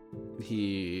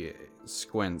 He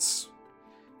squints,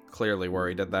 clearly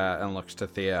worried at that, and looks to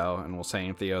Theo and will say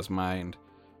in Theo's mind,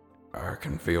 I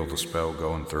can feel the spell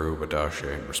going through, but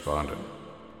Dashi ain't responding.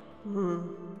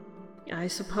 I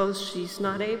suppose she's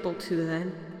not able to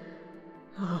then.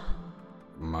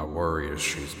 My worry is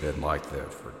she's been like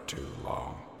that for too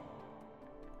long.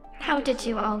 How did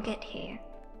you all get here?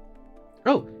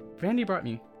 Oh, Brandy brought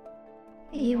me.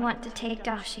 You want to take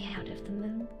Dashi out of the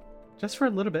moon? Just for a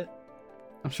little bit.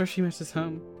 I'm sure she misses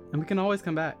home, and we can always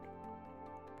come back.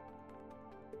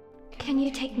 Can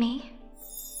you take me?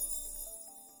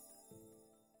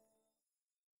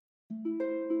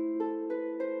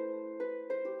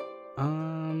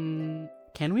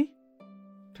 Can we?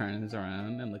 Turns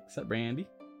around and looks at Brandy.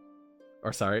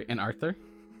 Or sorry, and Arthur.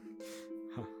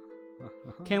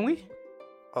 Can we?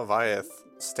 Aviath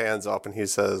stands up and he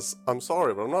says, I'm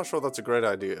sorry, but I'm not sure that's a great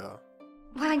idea.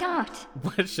 Why not?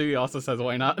 But Shui also says,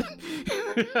 why not?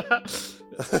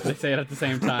 They say it at the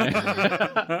same time.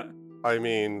 I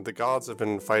mean, the gods have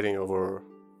been fighting over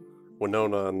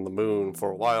Winona and the moon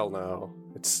for a while now.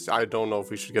 I don't know if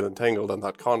we should get entangled in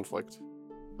that conflict.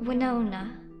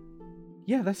 Winona.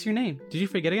 Yeah, that's your name. Did you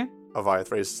forget again?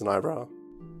 Aviath raises an eyebrow.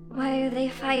 Why are they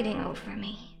fighting over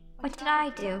me? What did I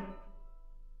do?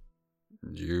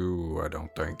 I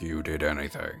don't think you did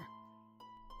anything.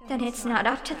 Then it's not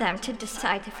up to them to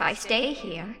decide if I stay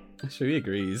here. Shui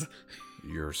agrees.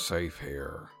 You're safe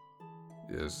here.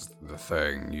 Is the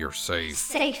thing. You're safe.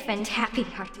 Safe and happy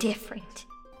are different.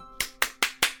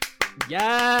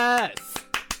 Yes!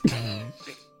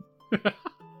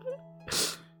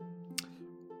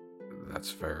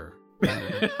 That's fair.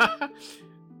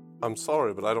 I'm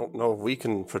sorry, but I don't know if we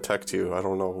can protect you. I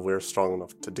don't know if we're strong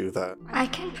enough to do that. I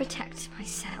can protect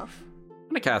myself. I'm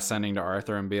gonna cast Sending to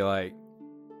Arthur and be like,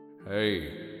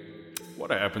 Hey,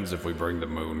 what happens if we bring the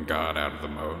moon god out of the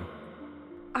moon?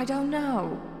 I don't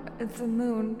know. The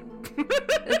moon.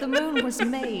 The moon was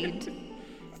made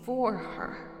for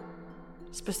her.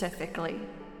 Specifically.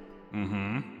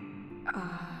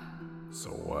 So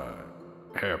what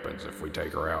happens if we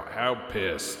take her out? How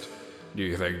pissed do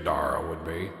you think Dara would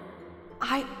be?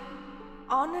 I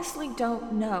honestly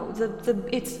don't know.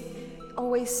 It's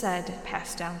always said,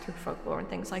 passed down through folklore and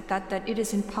things like that, that it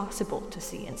is impossible to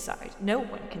see inside. No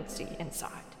one can see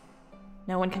inside.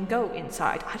 No one can go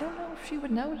inside. I don't know if she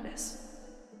would notice.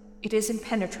 It is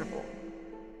impenetrable.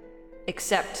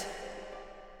 Except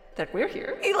that we're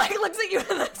here. He looks at you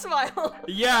with a smile.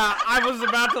 yeah, I was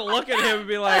about to look at him and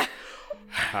be like,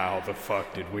 how the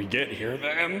fuck did we get here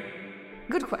then?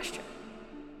 Good question.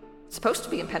 It's supposed to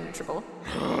be impenetrable.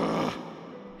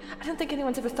 I don't think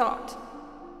anyone's ever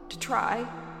thought to try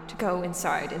to go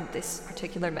inside in this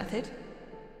particular method.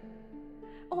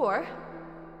 Or,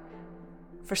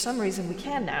 for some reason we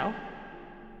can now.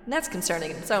 And that's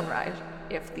concerning in its own right,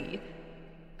 if the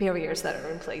barriers that are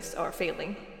in place are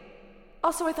failing.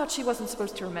 Also, I thought she wasn't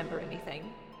supposed to remember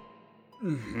anything.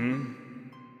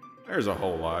 There's a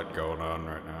whole lot going on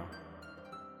right now.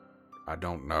 I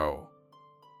don't know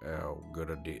how good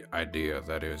an idea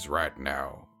that is right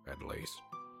now, at least.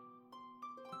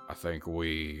 I think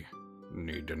we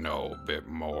need to know a bit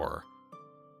more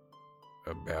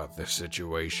about the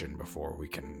situation before we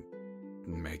can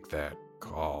make that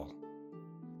call.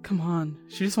 Come on,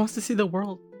 she just wants to see the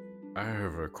world. I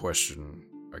have a question,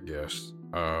 I guess.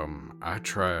 I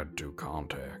tried to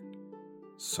contact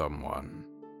someone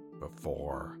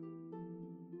before,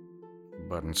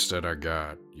 but instead I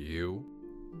got you.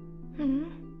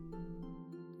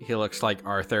 He looks like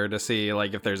Arthur to see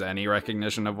like if there's any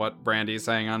recognition of what Brandy's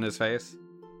saying on his face.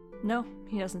 No,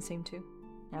 he doesn't seem to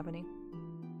have any.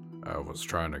 I was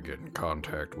trying to get in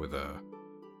contact with a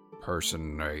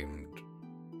person named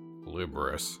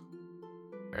Libris,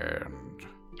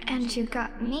 And you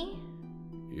got me?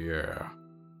 yeah.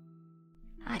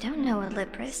 I don't know a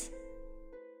Libris.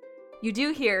 You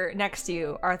do hear next to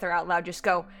you Arthur out loud just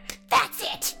go, "That's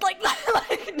it!" Like that's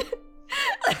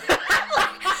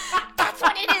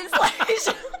what it is.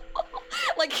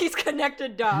 Like he's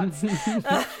connected dots.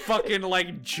 Fucking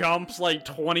like jumps like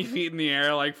 20 feet in the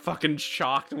air, like fucking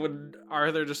shocked when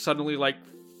Arthur just suddenly like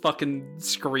fucking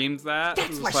screams that.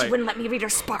 That's why she wouldn't let me read her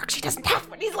spark. She doesn't have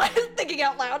one. He's like thinking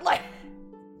out loud, like,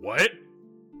 What?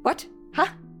 what? Huh?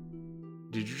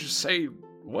 Did you just say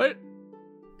what?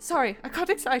 Sorry, I got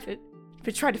excited. I've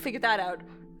been trying to figure that out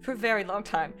for a very long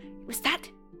time.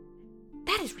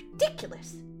 That is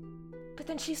ridiculous. But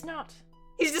then she's not.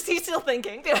 He's still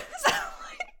thinking. So,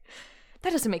 like,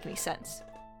 that doesn't make any sense.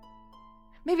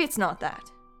 Maybe it's not that.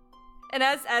 And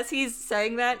as he's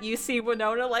saying that, you see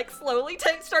Winona like slowly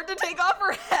start to take off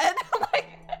her head. Like,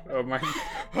 oh my.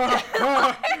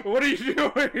 What are you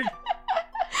doing?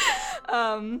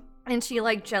 And she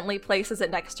like gently places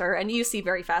it next to her, and you see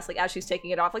very fast, like as she's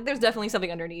taking it off, like there's definitely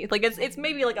something underneath. Like it's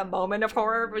maybe like a moment of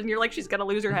horror when you're like she's gonna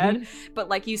lose her head, but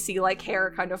like you see like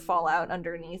hair kind of fall out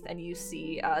underneath, and you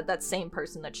see that same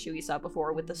person that Shui saw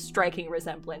before with a striking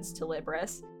resemblance to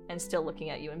Libris, and still looking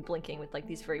at you and blinking with like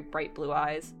these very bright blue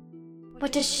eyes.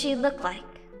 What does she look like?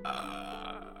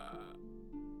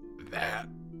 That.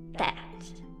 That.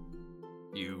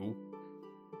 You.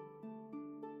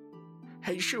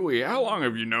 Hey, Shui, how long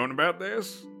have you known about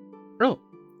this? Oh,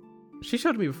 she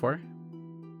showed me before.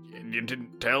 And you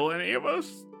didn't tell any of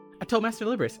us? I told Master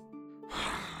Libris.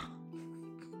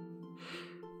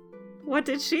 What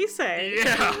did she say?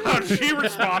 Yeah, how'd she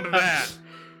respond to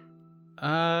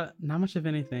that? Not much of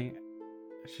anything.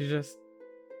 She just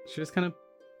kind of,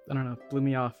 I don't know, blew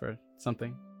me off or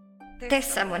something. There's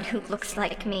someone who looks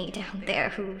like me down there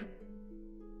who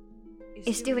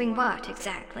is doing what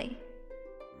exactly?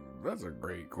 That's a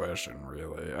great question,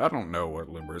 really. I don't know what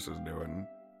Libris is doing.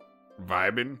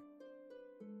 Vibing?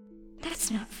 That's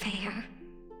not fair.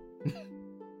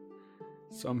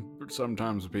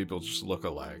 Sometimes people just look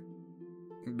alike.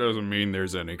 Doesn't mean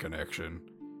there's any connection.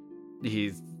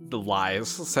 He lies,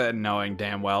 said knowing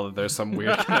damn well that there's some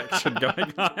weird connection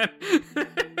going on.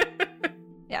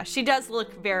 Yeah, she does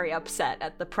look very upset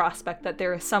at the prospect that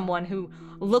there is someone who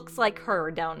looks like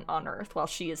her down on Earth while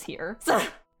she is here.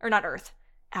 Or not Earth.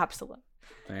 Absolute.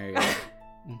 There you go.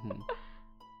 Mm-hmm.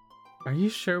 Are you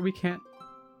sure we can't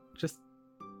just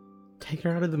take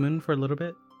her out of the moon for a little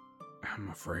bit? I'm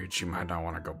afraid she might not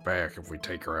want to go back if we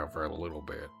take her out for a little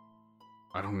bit.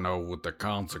 I don't know what the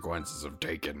consequences of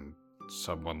taking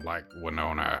someone like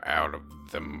Winona out of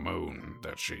the moon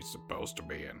that she's supposed to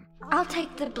be in. I'll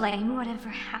take the blame, whatever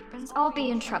happens. I'll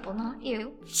be in trouble, not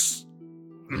you.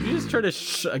 You just try to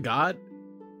a god?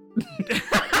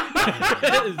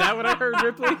 Is that what I heard,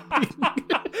 Ripley?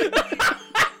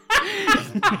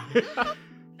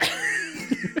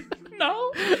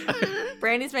 No.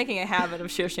 Brandy's making a habit of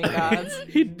shushing gods.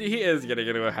 He is getting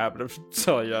into a habit of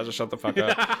telling you to shut the fuck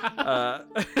up.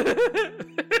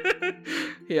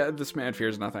 Yeah, this man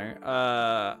fears nothing.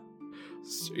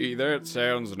 See, that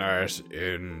sounds nice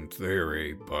in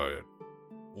theory, but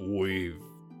we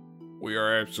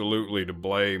are absolutely to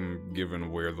blame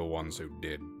given we're the ones who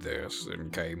did this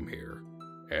and came here.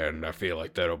 And I feel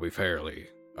like that'll be fairly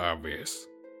obvious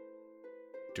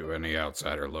to any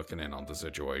outsider looking in on the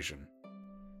situation.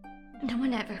 No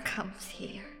one ever comes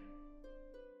here.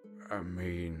 I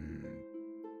mean,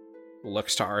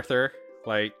 Looks to Arthur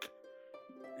like,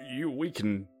 we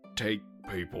can take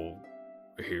people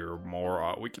here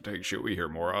more. We can take Shui here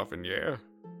more often, yeah.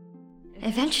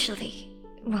 Eventually,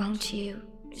 won't you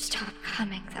stop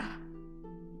coming, though?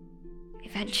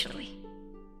 Eventually.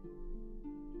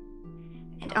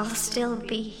 And I'll still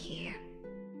be here.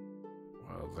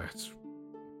 Well, that's...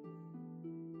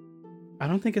 I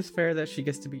don't think it's fair that she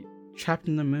gets to be trapped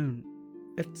in the moon.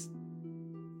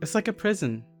 It's like a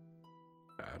prison.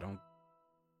 I don't...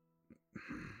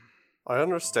 I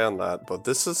understand that, but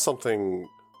this is something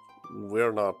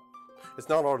we're not... It's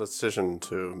not our decision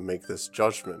to make this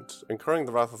judgment. Incurring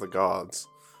the wrath of the gods,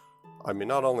 I mean,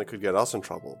 not only could get us in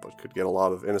trouble, but could get a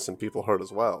lot of innocent people hurt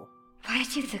as well. Why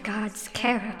do the gods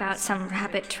care about some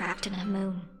rabbit trapped in a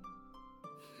moon?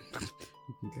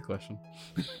 Good question.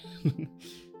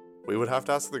 We would have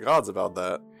to ask the gods about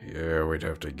that. Yeah, we'd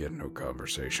have to get into a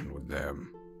conversation with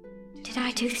them. Did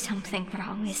I do something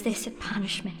wrong? Is this a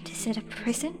punishment? Is it a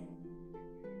prison?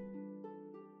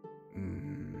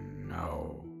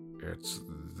 No, it's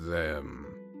them.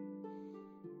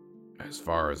 As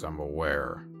far as I'm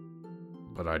aware.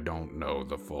 But I don't know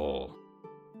the full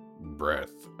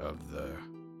breadth of the,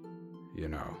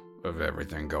 of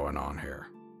everything going on here.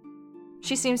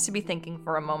 She seems to be thinking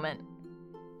for a moment,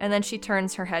 and then she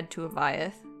turns her head to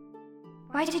Aviath.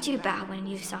 Why did you bow when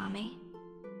you saw me?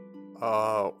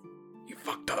 You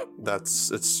fucked up.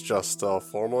 It's just a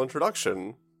formal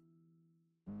introduction.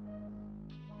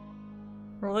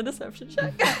 Roll a deception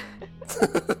check.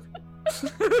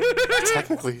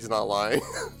 Technically, he's not lying.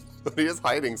 But he is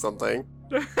hiding something.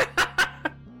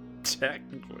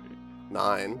 technically.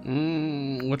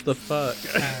 9. What the fuck?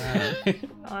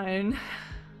 9.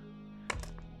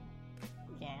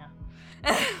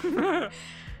 Yeah.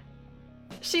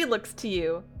 She looks to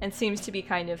you and seems to be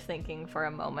kind of thinking for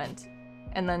a moment.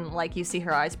 And then, you see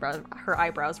her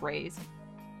eyebrows raise.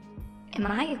 Am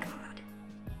I a god?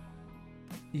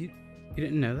 You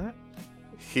didn't know that?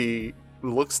 He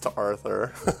looks to Arthur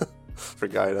for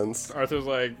guidance. Arthur's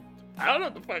like, I don't know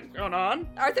what the fuck's going on.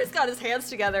 Arthur's got his hands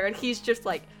together and he's just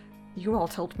like, you all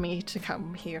told me to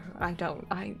come here. I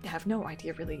have no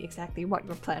idea really exactly what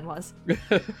your plan was.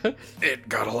 It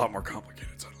got a lot more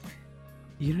complicated suddenly.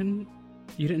 You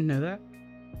didn't know that?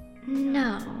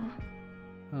 No.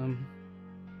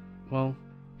 Well...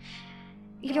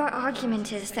 Your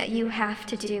argument is that you have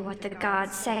to do what the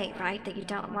gods say, right? That you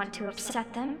don't want to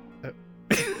upset them?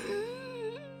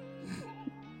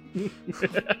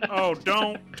 Oh,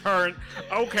 don't turn.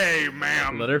 Okay,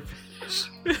 ma'am. Let her finish.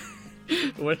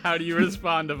 How do you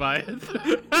respond to Viath?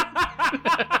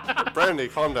 Brandy,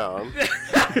 calm down.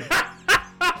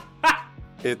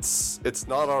 It's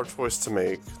not our choice to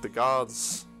make. The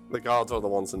gods are the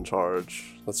ones in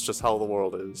charge. That's just how the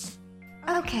world is.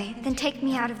 Okay, then take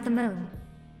me out of the moon.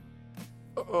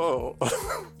 Oh.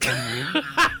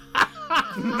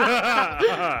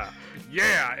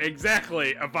 Yeah,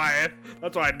 exactly, Aviath.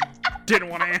 That's why I didn't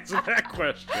want to answer that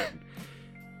question.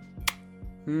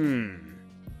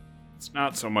 It's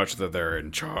not so much that they're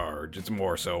in charge, it's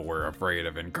more so we're afraid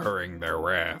of incurring their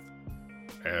wrath.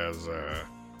 As,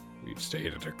 we've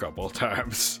stated a couple of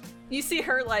times. You see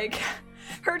her,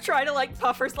 her try to,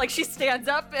 puff her, she stands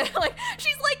up and,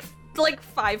 she's,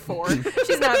 5'4".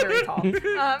 She's not very tall.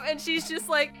 And she's just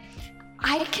like,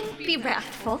 I can be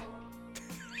wrathful.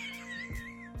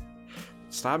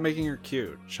 Stop making her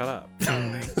cute. Shut up.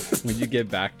 When you get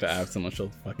back to Absalom,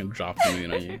 she'll fucking drop the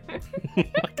moon on you.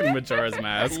 Fucking Majora's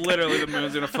Mask. Literally, the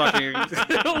moon's gonna fucking...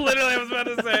 Literally, I was about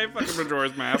to say, fucking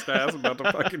Majora's Mask ass about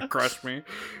to fucking crush me.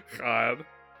 God.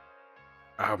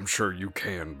 I'm sure you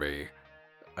can be.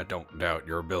 I don't doubt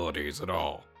your abilities at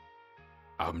all.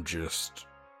 I'm just...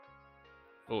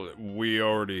 We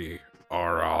already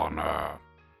are on, I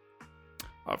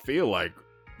feel like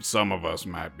some of us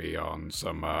might be on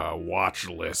some, watch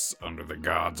lists under the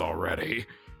gods already.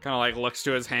 Kind of looks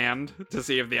to his hand to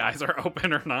see if the eyes are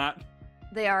open or not.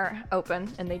 they are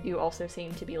open, and they do also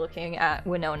seem to be looking at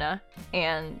Winona,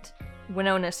 and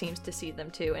Winona seems to see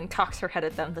them too, and cocks her head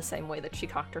at them the same way that she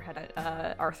cocked her head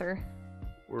at Arthur.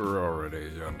 We're already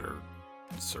under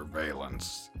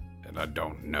surveillance, and I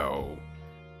don't know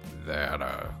that,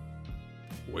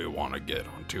 we want to get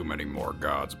on too many more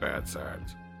gods' bad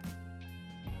sides.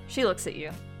 She looks at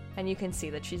you, and you can see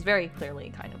that she's very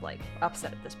clearly kind of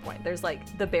upset at this point. There's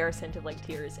the barest hint of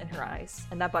tears in her eyes,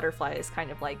 and that butterfly is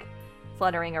kind of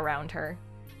fluttering around her.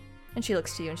 And she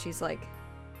looks to you and she's like,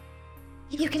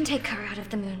 You can take her out of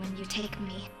the moon when you take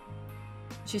me.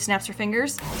 She snaps her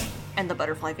fingers, and the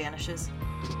butterfly vanishes.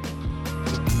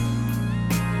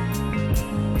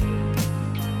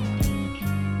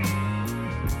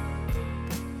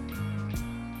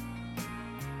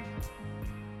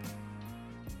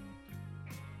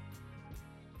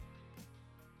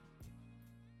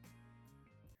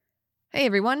 Hey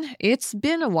everyone, it's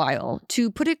been a while. To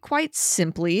put it quite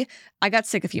simply, I got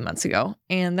sick a few months ago,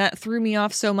 and that threw me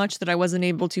off so much that I wasn't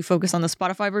able to focus on the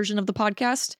Spotify version of the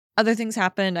podcast. Other things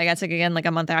happened. I got sick again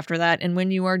a month after that, and when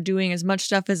you are doing as much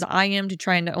stuff as I am to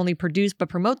try and not only produce but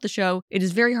promote the show, it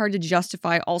is very hard to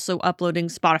justify also uploading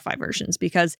Spotify versions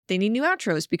because they need new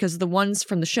outros because the ones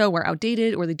from the show are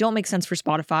outdated or they don't make sense for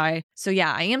Spotify. So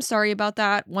yeah, I am sorry about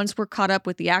that. Once we're caught up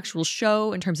with the actual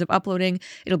show in terms of uploading,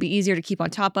 it'll be easier to keep on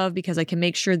top of because I can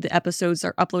make sure the episodes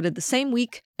are uploaded the same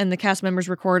week and the cast members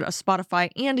record a Spotify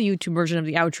and a YouTube version of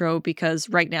the outro because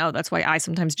right now that's why I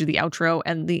sometimes do the outro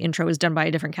and the intro is done by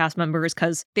a different cast members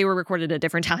because they were recorded at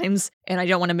different times and I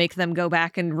don't want to make them go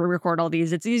back and re-record all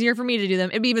these. It's easier for me to do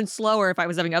them. It'd be even slower if I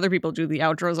was having other people do the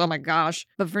outros. Oh my gosh.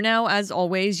 But for now, as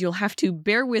always, you'll have to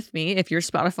bear with me if you're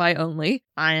Spotify only.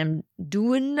 I am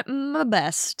doing my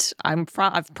best. I've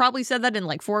probably said that in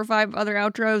 4 or 5 other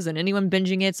outros, and anyone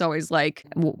binging it's always like,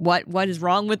 what is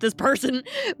wrong with this person?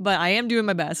 But I am doing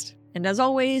my best. And as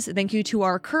always, thank you to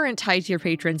our current high-tier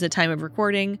patrons at time of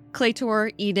recording: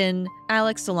 Claytor, Eden,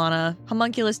 Alex Solana,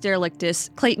 Homunculus Derelictus,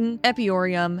 Clayton,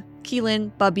 Epiorium,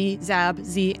 Keelan, Bubby, Zab,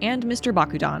 Z, and Mr.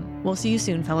 Bakudan. We'll see you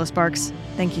soon, fellow Sparks.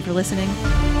 Thank you for listening.